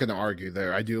 I'm not going to argue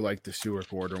there. I do like the Stuart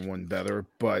Gordon one better,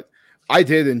 but I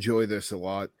did enjoy this a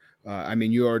lot. I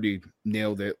mean, you already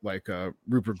nailed it. Like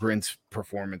Rupert Grint's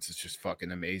performance is just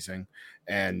fucking amazing,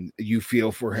 and you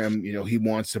feel for him. You know, he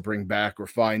wants to bring back or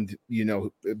find,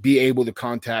 be able to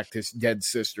contact his dead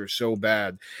sister so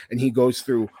bad, and he goes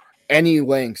through any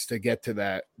lengths to get to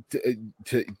that,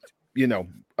 to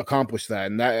accomplish that,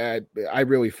 and that I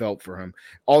really felt for him.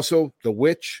 Also, the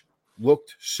witch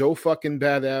looked so fucking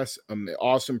badass.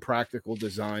 Awesome practical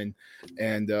design,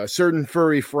 and a certain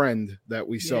furry friend that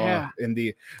we saw in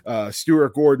the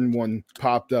Stuart Gordon one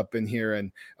popped up in here,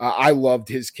 and I loved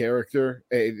his character.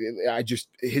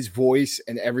 His voice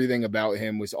and everything about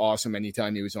him was awesome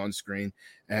anytime he was on screen.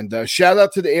 And shout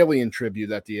out to the alien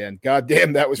tribute at the end. God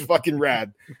damn, that was fucking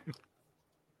rad.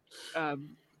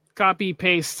 Copy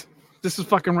paste. This is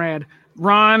fucking rad.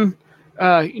 Ron,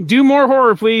 do more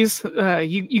horror, please.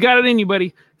 You got it in you,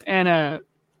 buddy. And I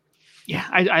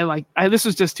this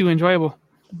was just too enjoyable.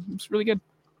 It's really good.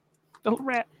 The whole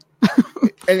rat.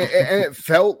 and it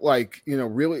felt like,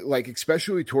 really, like,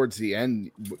 especially towards the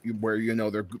end where,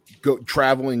 they're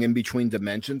traveling in between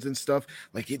dimensions and stuff.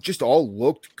 Like, it just all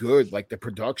looked good. Like, the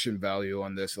production value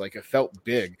on this, like, it felt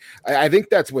big. I think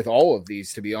that's with all of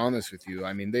these, to be honest with you.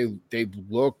 I mean, they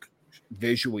look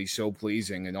visually so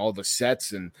pleasing, and all the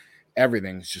sets and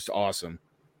everything's just awesome.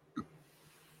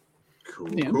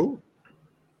 Cool.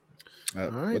 All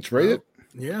right, let's rate it.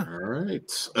 Yeah. All right.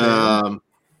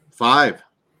 5.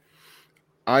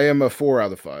 I am a 4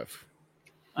 out of 5.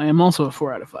 I am also a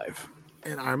 4 out of 5.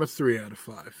 And I'm a 3 out of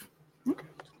 5.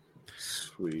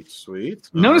 Sweet.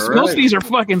 Notice most of these are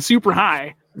fucking super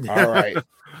high. All right.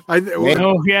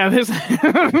 This.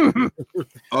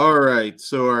 All right.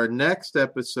 So our next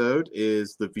episode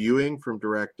is the viewing from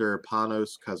director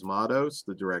Panos Cosmatos,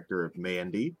 the director of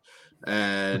Mandy.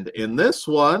 And in this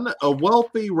one, a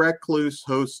wealthy recluse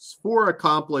hosts 4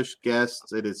 accomplished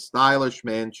guests at his stylish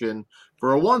mansion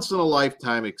for a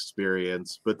once-in-a-lifetime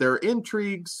experience, but their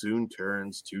intrigue soon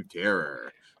turns to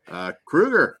terror.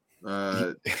 Kruger,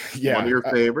 one of your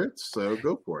favorites, so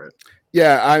go for it.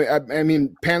 Yeah, I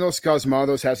mean, Panos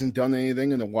Cosmatos hasn't done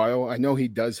anything in a while. I know he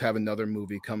does have another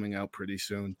movie coming out pretty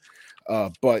soon,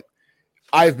 but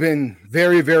I've been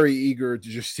very, very eager to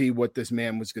just see what this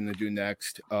man was going to do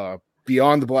next.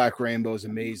 Beyond the Black Rainbow is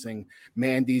amazing.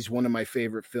 Mandy's one of my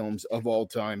favorite films of all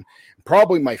time.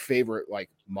 Probably my favorite,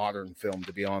 like, modern film,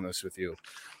 to be honest with you.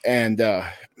 And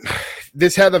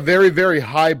this had a very, very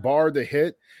high bar to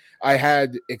hit. I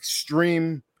had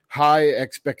extreme high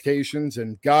expectations,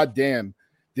 and goddamn,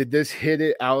 did this hit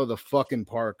it out of the fucking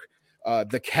park.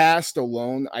 The cast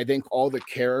alone, I think all the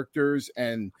characters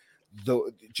and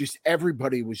just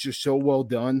everybody was just so well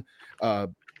done.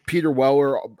 Peter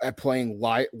Weller at playing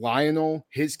Lionel,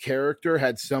 his character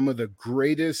had some of the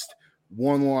greatest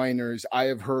one-liners I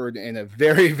have heard in a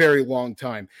very, very long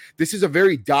time. This is a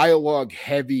very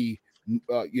dialogue-heavy,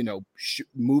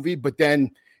 movie, but then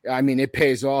I mean, it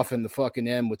pays off in the fucking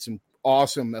end with some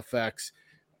awesome effects,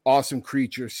 awesome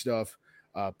creature stuff,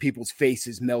 people's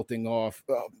faces melting off,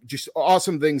 just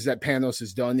awesome things that Panos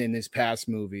has done in his past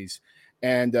movies.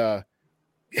 And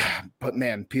but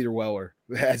man, Peter Weller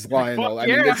as Lionel. I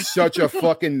mean, it's such a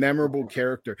fucking memorable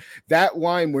character. That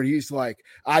line where he's like,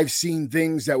 "I've seen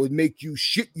things that would make you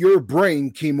shit your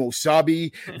brain,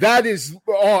 Kimosabi." That is,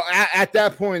 at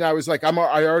that point, I was like, I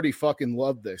already fucking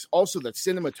love this. Also, that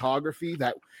cinematography,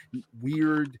 that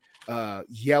weird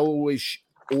yellowish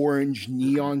orange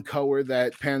neon color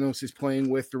that Panos is playing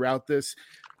with throughout this,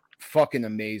 fucking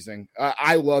amazing.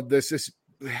 I love this.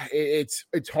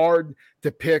 It's hard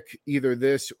to pick either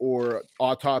this or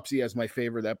Autopsy as my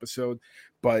favorite episode,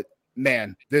 but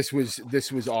man, this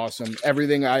was awesome.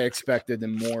 Everything I expected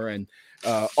and more. And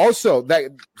also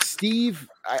that Steve,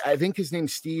 I think his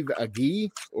name's Steve Agee,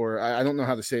 or I don't know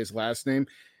how to say his last name.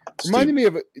 Reminded me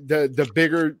of the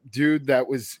bigger dude that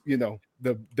was,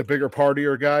 the bigger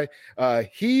partier guy.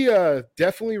 He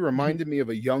definitely reminded me of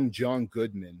a young John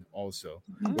Goodman also,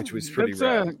 which was pretty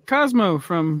rad. Cosmo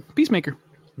from Peacemaker.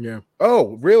 Yeah.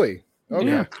 Oh, really? Okay.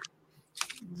 Yeah.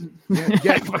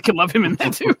 Yeah. I fucking love him in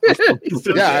that too.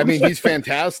 Yeah, I mean, he's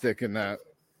fantastic in that.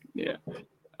 Yeah.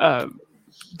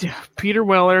 Peter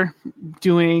Weller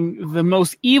doing the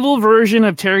most evil version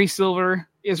of Terry Silver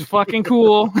is fucking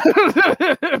cool.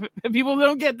 If people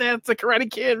don't get that, it's a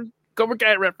Karate Kid, Cobra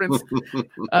Kai reference.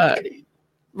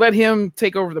 Let him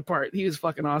take over the part. He was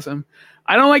fucking awesome.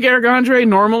 I don't like Eric Andre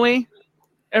normally.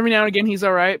 Every now and again, he's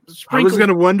all right. I was going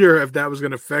to wonder if that was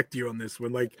going to affect you on this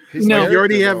one. Like, no, you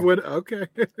already have one. Okay.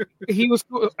 He was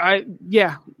cool.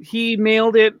 He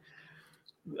nailed it.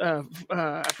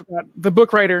 I forgot the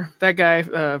book writer, that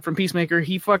guy from Peacemaker.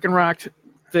 He fucking rocked.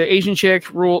 The Asian chick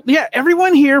ruled. Yeah,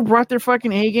 everyone here brought their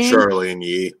fucking A game. Charlene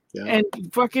Yee. Yeah. And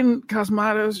fucking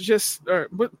Panos,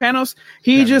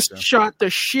 he just shot the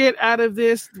shit out of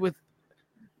this with.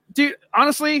 Dude,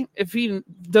 honestly, if he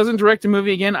doesn't direct a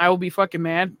movie again, I will be fucking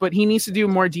mad. But he needs to do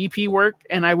more DP work,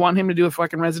 and I want him to do a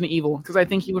fucking Resident Evil because I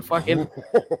think he would fucking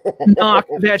knock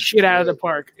that shit out of the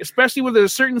park. Especially with a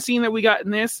certain scene that we got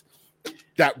in this.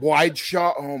 That wide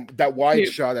shot,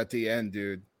 shot at the end,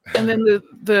 dude. And then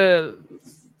the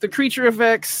creature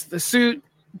effects, the suit,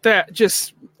 I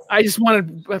just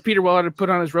wanted Peter Weller to put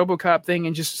on his RoboCop thing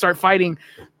and just start fighting.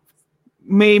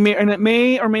 And it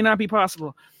may or may not be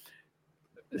possible.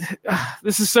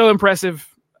 This is so impressive.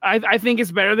 I think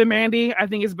it's better than Mandy. I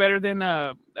think it's better than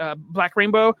Black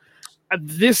Rainbow.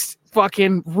 This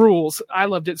fucking rules. I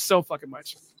loved it so fucking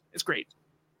much. It's great.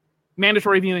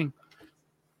 Mandatory viewing.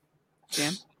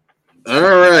 Dan? All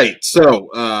right. So,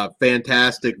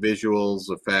 fantastic visuals,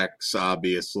 effects,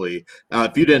 obviously.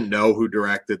 If you didn't know who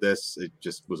directed this, it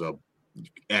just was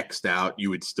X'd out. You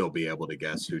would still be able to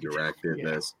guess who directed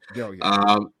this.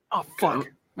 Oh, fuck.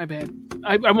 My bad.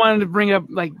 I wanted to bring up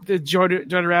like the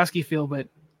Jodorowsky feel, but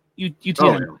you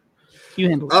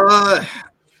handle it.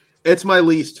 It's my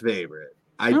least favorite.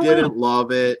 I didn't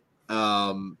love it.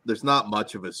 There's not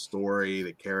much of a story.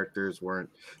 The characters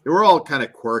they were all kind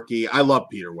of quirky. I love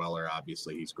Peter Weller,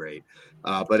 obviously he's great.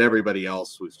 But everybody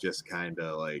else was just kind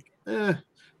of like,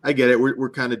 I get it. We're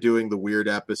kind of doing the weird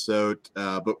episode,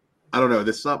 but I don't know.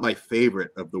 This is not my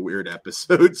favorite of the weird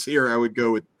episodes here. I would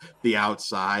go with The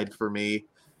Outside for me.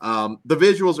 The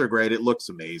visuals are great. It looks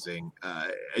amazing.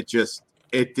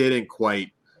 It didn't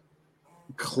quite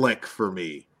click for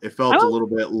me. It felt a little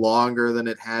bit longer than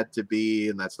it had to be,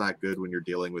 and that's not good when you're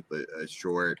dealing with a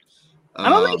short. I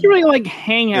don't think you really like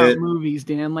hangout movies,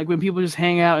 Dan. Like when people just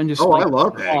hang out and just. I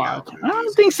love hangout. I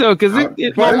don't think so because Todd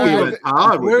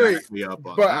would back me up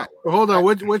on that one. Hold on.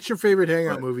 What's your favorite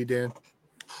hangout movie, Dan?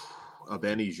 Of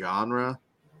any genre?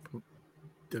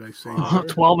 Did I say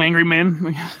 12 Angry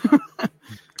Men?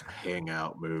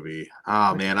 Hangout movie.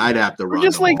 Oh man, I'd have to run.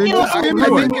 Just like give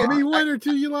me one or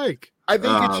two you like. I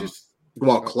think it's just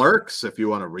Clerks. If you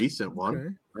want a recent one, okay.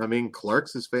 I mean,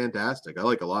 Clerks is fantastic. I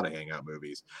like a lot of hangout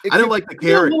movies. I didn't like the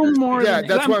characters.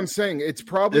 That's what I'm saying. It's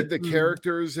probably the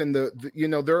characters and the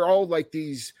they're all like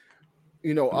these,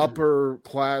 upper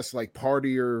class like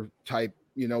partier type.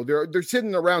 They're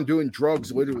sitting around doing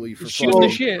drugs literally for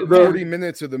 30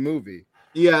 minutes of the movie.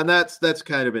 Yeah, and that's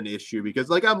kind of an issue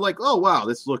because I'm like, oh wow,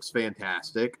 this looks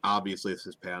fantastic. Obviously, this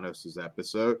is Panos'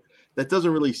 episode. That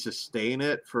doesn't really sustain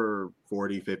it for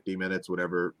 40, 50 minutes,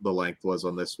 whatever the length was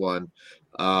on this one.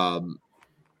 I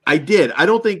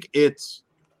don't think it's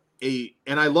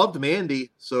and I loved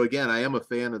Mandy, so again, I am a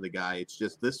fan of the guy. It's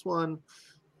just this one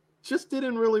just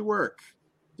didn't really work.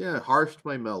 Yeah, harshed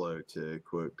my mellow, to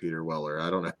quote Peter Weller. I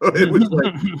don't know. It was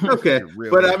like, okay,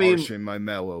 really, but I mean, harshing my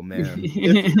mellow, man.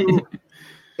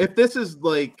 If this is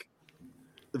like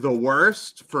the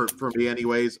worst for me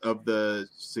anyways of the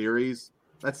series.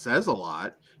 That says a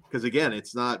lot because again,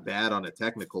 it's not bad on a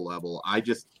technical level. I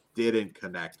just didn't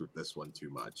connect with this one too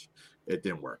much. It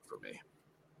didn't work for me.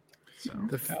 So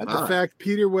the fact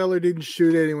Peter Weller didn't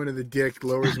shoot anyone in the dick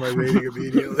lowers my rating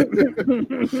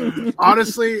immediately.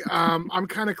 Honestly, I'm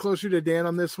kind of closer to Dan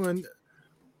on this one.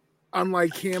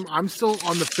 Unlike him, I'm still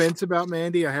on the fence about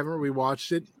Mandy. I haven't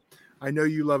rewatched it. I know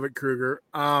you love it, Kruger.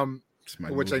 Which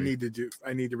movie. I need to do.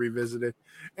 I need to revisit it.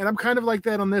 And I'm kind of like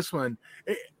that on this one.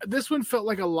 This one felt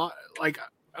like a lot like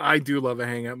I do love a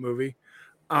hangout movie.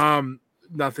 Not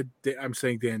that I'm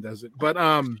saying Dan doesn't, but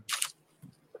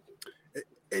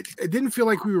it didn't feel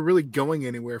like we were really going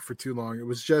anywhere for too long. It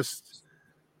was just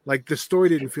like the story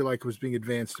didn't feel like it was being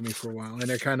advanced to me for a while.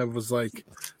 And I kind of was like,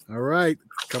 all right,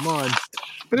 come on.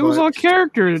 But it was all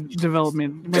character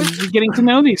development. You're getting to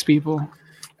know these people.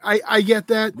 I get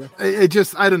that. It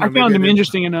just, I don't know. I found him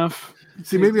interesting enough.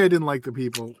 See, maybe I didn't like the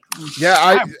people.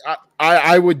 Yeah,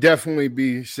 I would definitely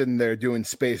be sitting there doing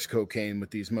space cocaine with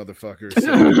these motherfuckers.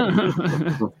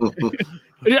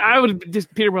 I would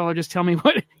just Peter Weller just tell me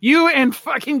what you and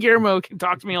fucking Guillermo can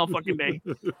talk to me all fucking day.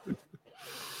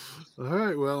 All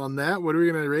right, well, on that, what are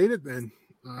we gonna rate it then?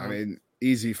 I mean,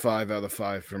 easy 5 out of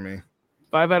 5 for me.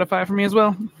 5 out of 5 for me as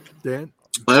well. Dan,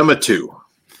 I'm a 2.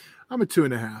 I'm a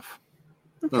 2.5.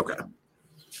 Okay.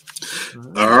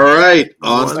 All right.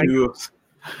 On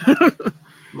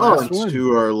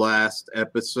to our last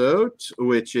episode,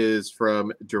 which is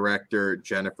from director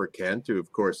Jennifer Kent, who,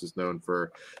 of course, is known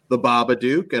for The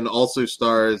Babadook and also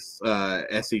stars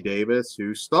Essie Davis,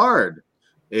 who starred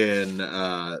in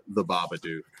The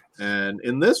Babadook. And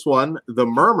in this one, The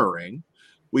Murmuring,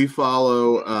 we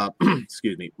follow,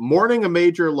 mourning a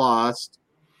major loss,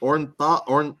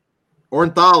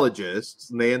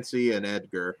 ornithologists, Nancy and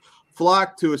Edgar,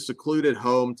 flock to a secluded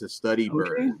home to study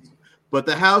birds. But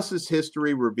the house's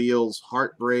history reveals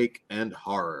heartbreak and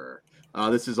horror.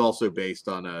 This is also based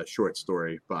on a short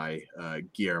story by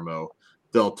Guillermo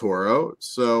del Toro.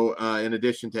 So in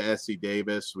addition to Essie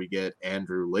Davis, we get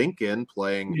Andrew Lincoln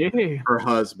playing her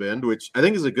husband, which I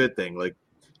think is a good thing. Like,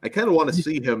 I kind of want to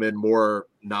see him in more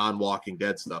non-Walking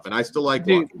Dead stuff, and I still like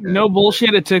Walking Dead. No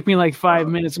bullshit. It took me like 5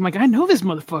 minutes. I'm like, I know this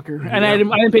motherfucker, and I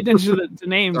didn't pay attention to the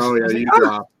names. Oh yeah,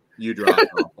 you dropped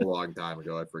off a long time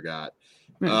ago. I forgot.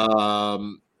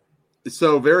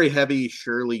 So very heavy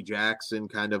Shirley Jackson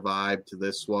kind of vibe to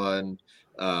this one.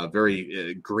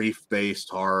 Very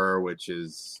grief-based horror, which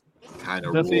is kind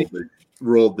of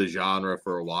ruled the genre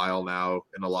for a while now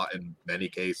in many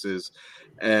cases,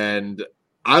 and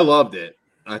I loved it.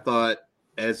 I thought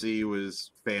Essie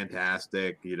was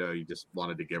fantastic. You know, you just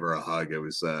wanted to give her a hug. It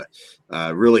was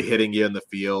really hitting you in the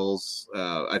feels.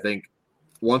 I think,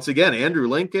 once again, Andrew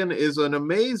Lincoln is an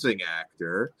amazing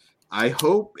actor. I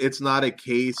hope it's not a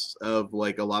case of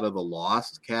like a lot of the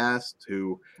Lost cast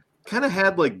who kind of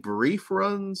had like brief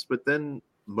runs, but then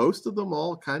most of them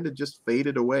all kind of just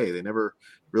faded away. They never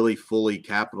really fully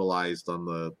capitalized on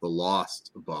the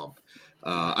Lost bump.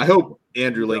 I hope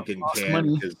Andrew Lincoln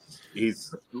can,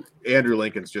 because Andrew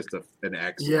Lincoln's just an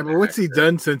excellent. Yeah, but what's he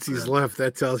done since he's left?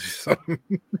 That tells you something.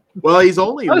 Well, he's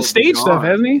only stage stuff,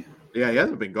 hasn't he? Yeah, he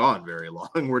hasn't been gone very long.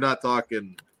 We're not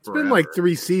talking. It's been like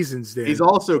 3 seasons, Dan. He's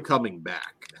also coming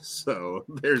back. So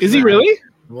there's. Is he really?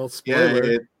 Well,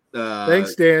 spoiler. Yeah,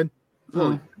 thanks, Dan.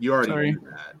 Well, you already knew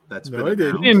that. That's been. I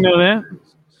didn't know that.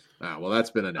 Well,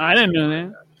 that's been announced. I didn't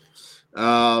know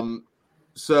that.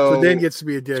 So Dan gets to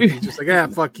be a dick. He's just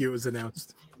like, fuck you. It was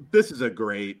announced. This is a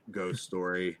great ghost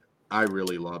story. I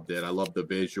really loved it. I love the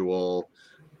visual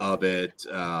of it.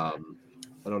 I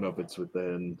don't know if it's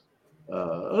within.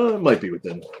 It might be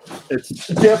within. It's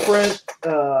different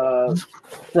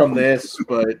from this,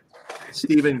 but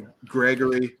Stephen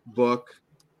Gregory book.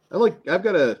 I've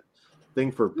got a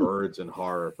thing for birds and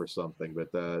horror for something, but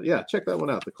yeah, check that one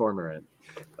out. The Cormorant.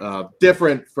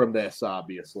 Different from this,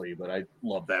 obviously, but I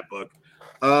love that book.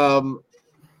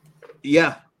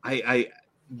 Yeah,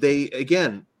 they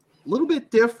again a little bit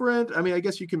different. I mean, I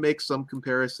guess you can make some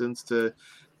comparisons to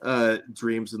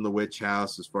Dreams in the Witch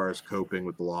House as far as coping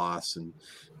with loss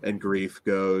and grief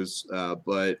goes,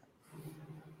 but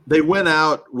they went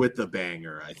out with a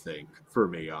banger, I think, for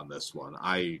me on this one.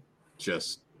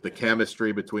 The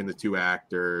chemistry between the two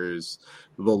actors,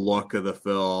 the look of the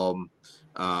film,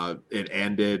 it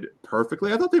ended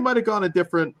perfectly. I thought they might have gone a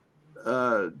different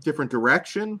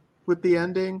direction with the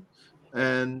ending,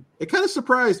 and it kind of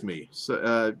surprised me.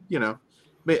 So,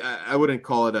 I wouldn't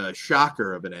call it a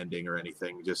shocker of an ending or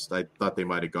anything. Just I thought they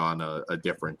might have gone a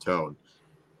different tone.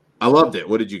 I loved it.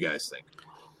 What did you guys think?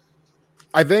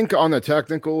 I think on a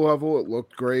technical level, it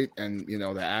looked great, and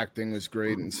the acting was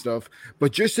great and stuff.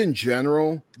 But just in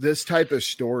general, this type of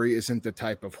story isn't the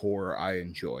type of horror I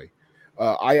enjoy.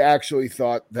 I actually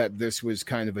thought that this was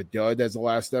kind of a dud as the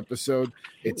last episode.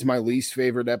 It's my least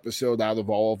favorite episode out of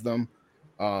all of them.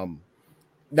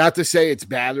 Not to say it's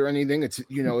bad or anything. It's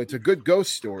it's a good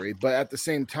ghost story, but at the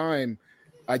same time,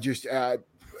 I just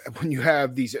when you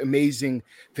have these amazing,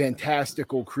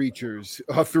 fantastical creatures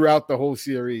throughout the whole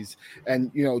series,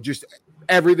 and just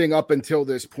everything up until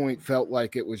this point felt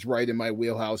like it was right in my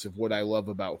wheelhouse of what I love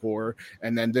about horror,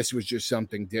 and then this was just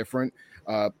something different.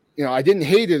 I didn't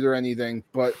hate it or anything,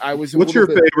 but I was. What's your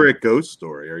favorite ghost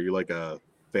story? Are you like a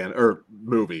fan or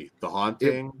movie, The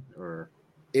Haunting, or?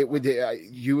 It would.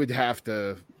 You would have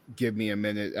to give me a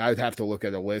minute. I'd have to look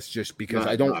at a list just because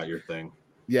I don't. Not your thing.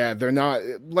 Yeah, they're not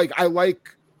like I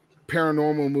like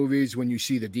paranormal movies when you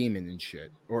see the demon and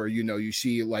shit, or you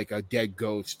see like a dead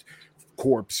ghost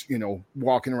corpse,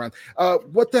 walking around.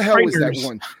 What the hell was that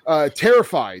one?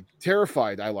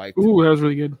 Terrified. I like. Ooh, that was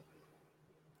really good.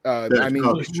 I mean,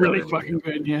 it was really fucking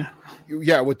good.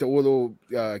 Yeah, with the little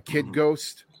kid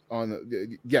ghost on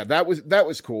that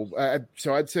was cool.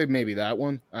 So I'd say maybe that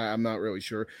one. I'm not really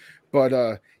sure,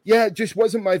 but it just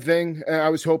wasn't my thing. I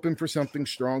was hoping for something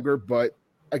stronger, but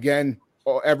again,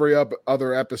 every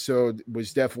other episode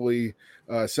was definitely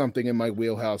something in my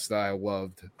wheelhouse that I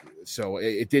loved. So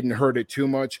it didn't hurt it too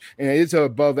much. And it is an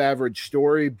above average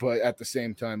story, but at the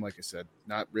same time, like I said,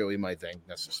 not really my thing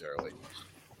necessarily.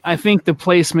 I think the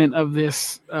placement of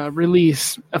this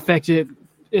release affected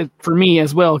it for me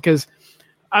as well, because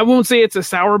I won't say it's a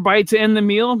sour bite to end the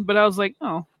meal, but I was like,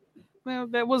 oh, well,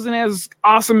 that wasn't as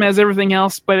awesome as everything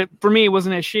else, but for me, it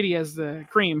wasn't as shitty as the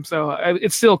cream. So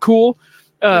it's still cool.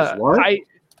 The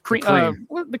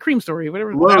cream story,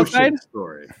 whatever. Lotion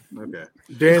story. Okay.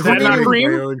 Dan's not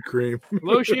cream? my own cream.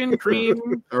 Lotion,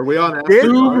 cream. Are we on?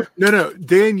 No.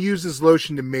 Dan uses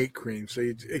lotion to make cream, so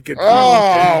it gets.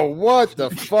 Oh, what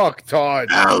the fuck, Todd?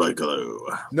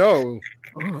 Alaglow. No.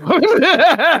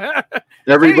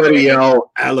 Everybody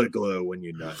yell Alaglow when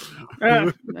you're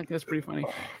done. That's pretty funny.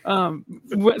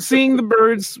 Seeing the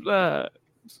birds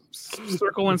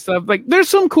circle and stuff, like there's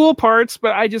some cool parts,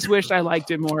 but I just wished I liked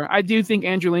it more. I do think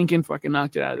Andrew Lincoln fucking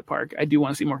knocked it out of the park. I do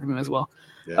want to see more of him as well.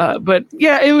 Yeah. But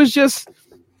yeah, it was just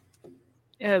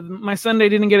my Sunday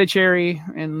didn't get a cherry,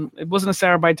 and it wasn't a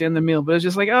sour bite to end the meal, but it was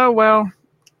just like, oh well,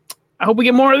 I hope we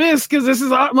get more of this, because this is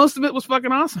most of it was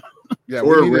fucking awesome. Yeah,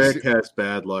 poor Rick has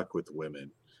bad luck with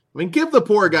women. I mean, give the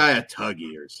poor guy a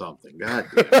tuggy or something. God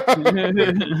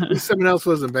damn. Someone else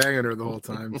wasn't banging her the whole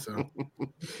time. So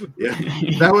yeah,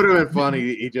 that would have been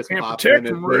funny. He just popped in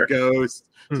and Rick goes,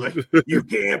 like, "You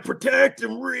can't protect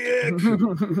him, Rick."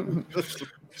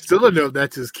 Still don't know if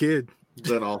that's his kid.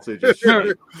 Then also just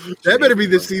that better be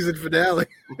the season finale.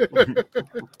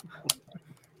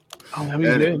 Oh, that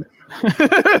was good.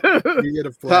 You get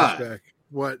a flashback.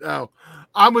 What? Oh,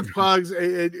 I'm with Pugs.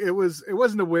 It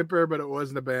wasn't a whimper, but it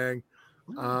wasn't a bang.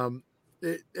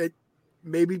 It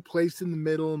maybe placed in the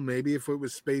middle. Maybe if it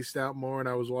was spaced out more and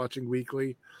I was watching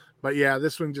weekly, but yeah,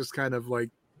 this one just kind of like,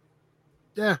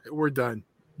 yeah, we're done.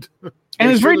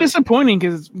 And it's very disappointing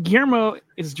because Guillermo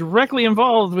is directly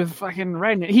involved with fucking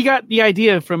writing it. He got the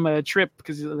idea from a trip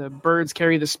because the birds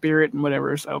carry the spirit and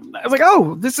whatever. So I was like,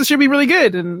 oh, this should be really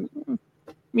good, and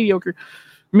mediocre.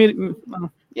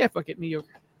 Yeah, fuck it,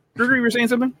 mediocre. Gregory, you were saying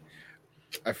something?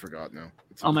 I forgot now.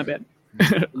 Oh, my bad.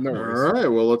 No, all right,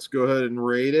 well, let's go ahead and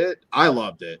rate it. I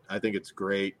loved it. I think it's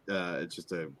great. It's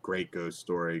just a great ghost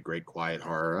story, great quiet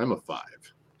horror. I'm a 5.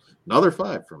 Another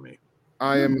 5 for me.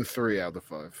 I am a 3 out of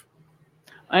 5.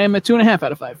 I am a 2.5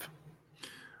 out of 5.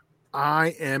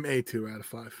 I am a 2 out of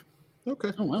 5.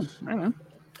 Okay. Oh, wow. Right on.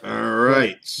 All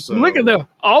right. So look at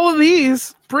all of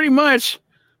these pretty much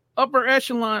upper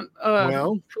echelon,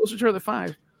 closer to the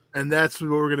 5. And that's what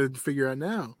we're going to figure out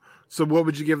now. So what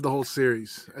would you give the whole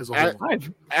series as a whole?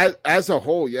 5. As a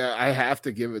whole, yeah, I have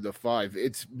to give it a 5.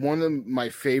 It's one of my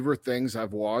favorite things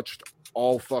I've watched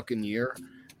all fucking year.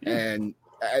 And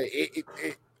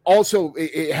it also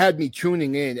had me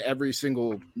tuning in every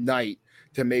single night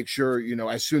to make sure,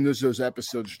 as soon as those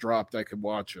episodes dropped, I could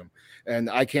watch them. And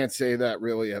I can't say that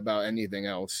really about anything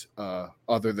else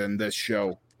other than this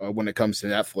show when it comes to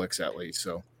Netflix, at least.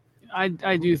 So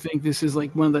I do think this is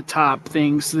like one of the top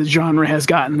things the genre has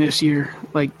gotten this year,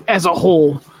 like as a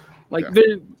whole. Like,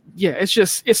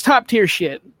 it's top tier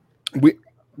shit.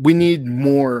 We need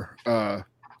more.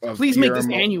 Please make this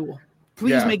annual.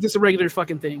 Please make this a regular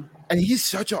fucking thing. And he's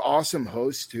such an awesome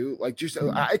host too. Like, just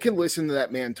I can listen to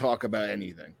that man talk about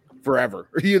anything. forever.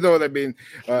 You know what I mean?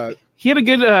 He had a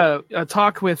good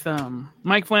talk with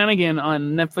Mike Flanagan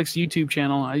on Netflix YouTube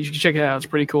channel. You should check it out. It's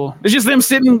pretty cool. It's just them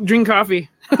sitting, drinking coffee.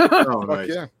 Oh, nice.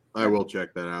 Yeah. I will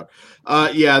check that out.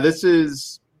 Yeah, this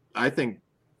is, I think,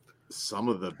 some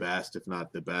of the best, if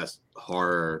not the best,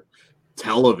 horror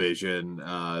television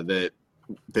that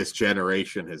this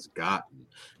generation has gotten.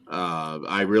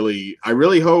 I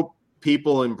really hope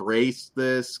people embrace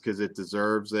this because it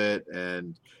deserves it.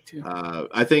 And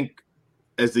I think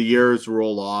as the years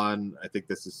roll on, I think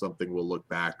this is something we'll look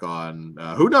back on.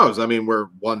 Who knows? I mean, we're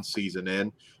one season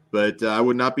in, but I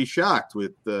would not be shocked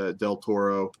with Del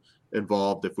Toro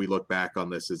involved if we look back on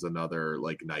this as another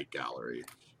like night gallery.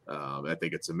 I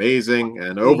think it's amazing,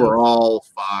 and overall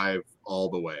 5 all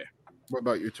the way. What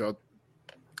about you, Todd?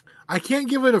 I can't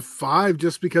give it a 5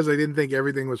 just because I didn't think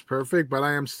everything was perfect, but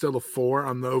I am still a 4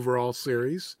 on the overall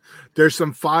series. There's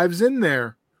some 5s in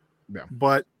there,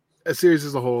 but a series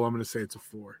as a whole, I'm going to say it's a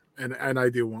 4, and I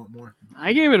do want more.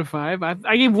 I gave it a 5.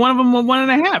 I gave one of them a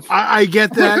 1.5. I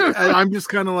get that. I'm just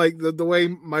kind of like the way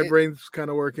my brain's kind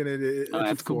of working. It's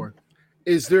a 4. Cool.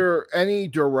 Is there any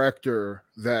director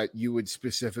that you would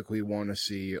specifically want to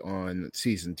see on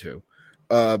season 2?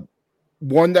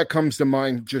 One that comes to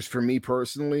mind just for me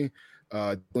personally,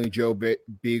 definitely Joe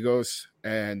Begos,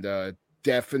 and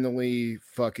definitely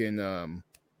fucking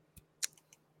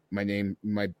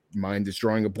my mind is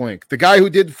drawing a blank. The guy who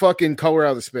did fucking Color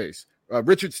Out of Space,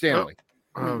 Richard Stanley.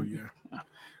 Oh yeah,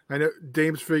 I know.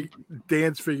 Dan's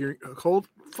figuring cold.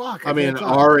 Fuck. I mean,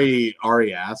 Ari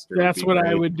Aster. That's what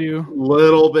I would do.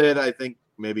 Little bit, I think.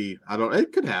 Maybe I don't.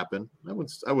 It could happen. I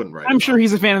wouldn't write. I'm sure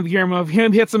he's a fan of Guillermo. If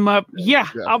him hits him up,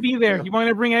 I'll be there. Yeah. You want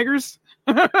me to bring Eggers?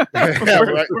 Can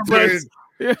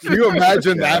you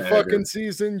imagine that fucking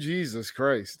season? Jesus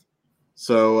Christ!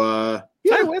 So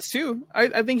Ty West too.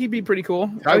 I think he'd be pretty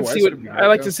cool. I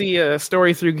like to see a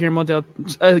story through Guillermo del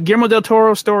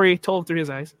Toro story told through his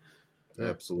eyes.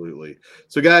 Absolutely.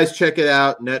 So guys, check it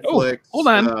out. Netflix. Oh, hold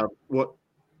on. What?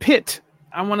 Pitt.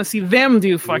 I want to see them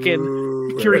do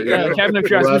fucking Cabinet of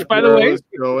Curiosities. By the way,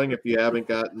 going if you haven't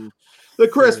gotten the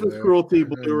Christmas Cruelty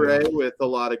Blu-ray with a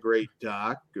lot of great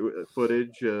doc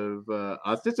footage of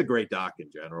us. It's a great doc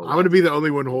in general. I'm going to be the only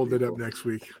one holding it up next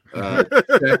week. Check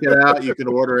it out. You can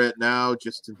order it now,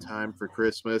 just in time for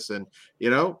Christmas, and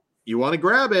you want to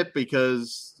grab it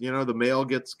because the mail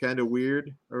gets kind of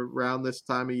weird around this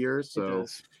time of year. So,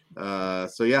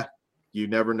 yeah, you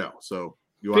never know. So.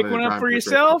 You pick one up for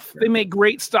yourself. Christmas. They make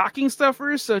great stocking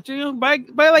stuffers, so buy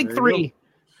like 3.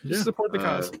 Just support the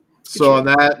cause. So on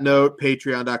that note,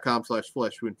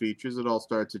 patreon.com/fleshwoundfeatures. It all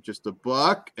starts at just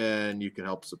 $1, and you can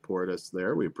help support us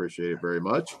there. We appreciate it very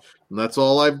much. And that's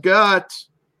all I've got.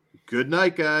 Good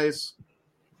night, guys.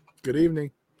 Good evening.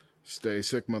 Stay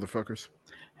sick, motherfuckers.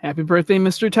 Happy birthday,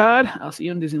 Mr. Todd. I'll see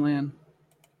you in Disneyland.